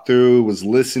popped through, was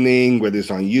listening, whether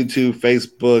it's on YouTube,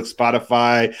 Facebook,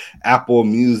 Spotify, Apple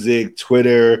Music,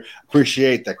 Twitter.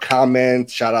 Appreciate the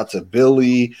comments. Shout out to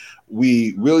Billy.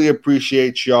 We really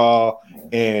appreciate y'all,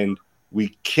 and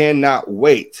we cannot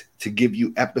wait to give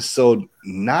you episode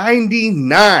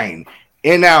 99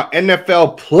 in our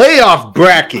NFL playoff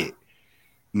bracket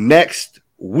next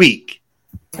week.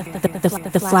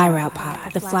 The Fly Route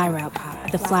Pod. The Fly Route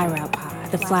Pod. The Fly Route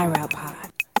Pod. The Fly Route Pod.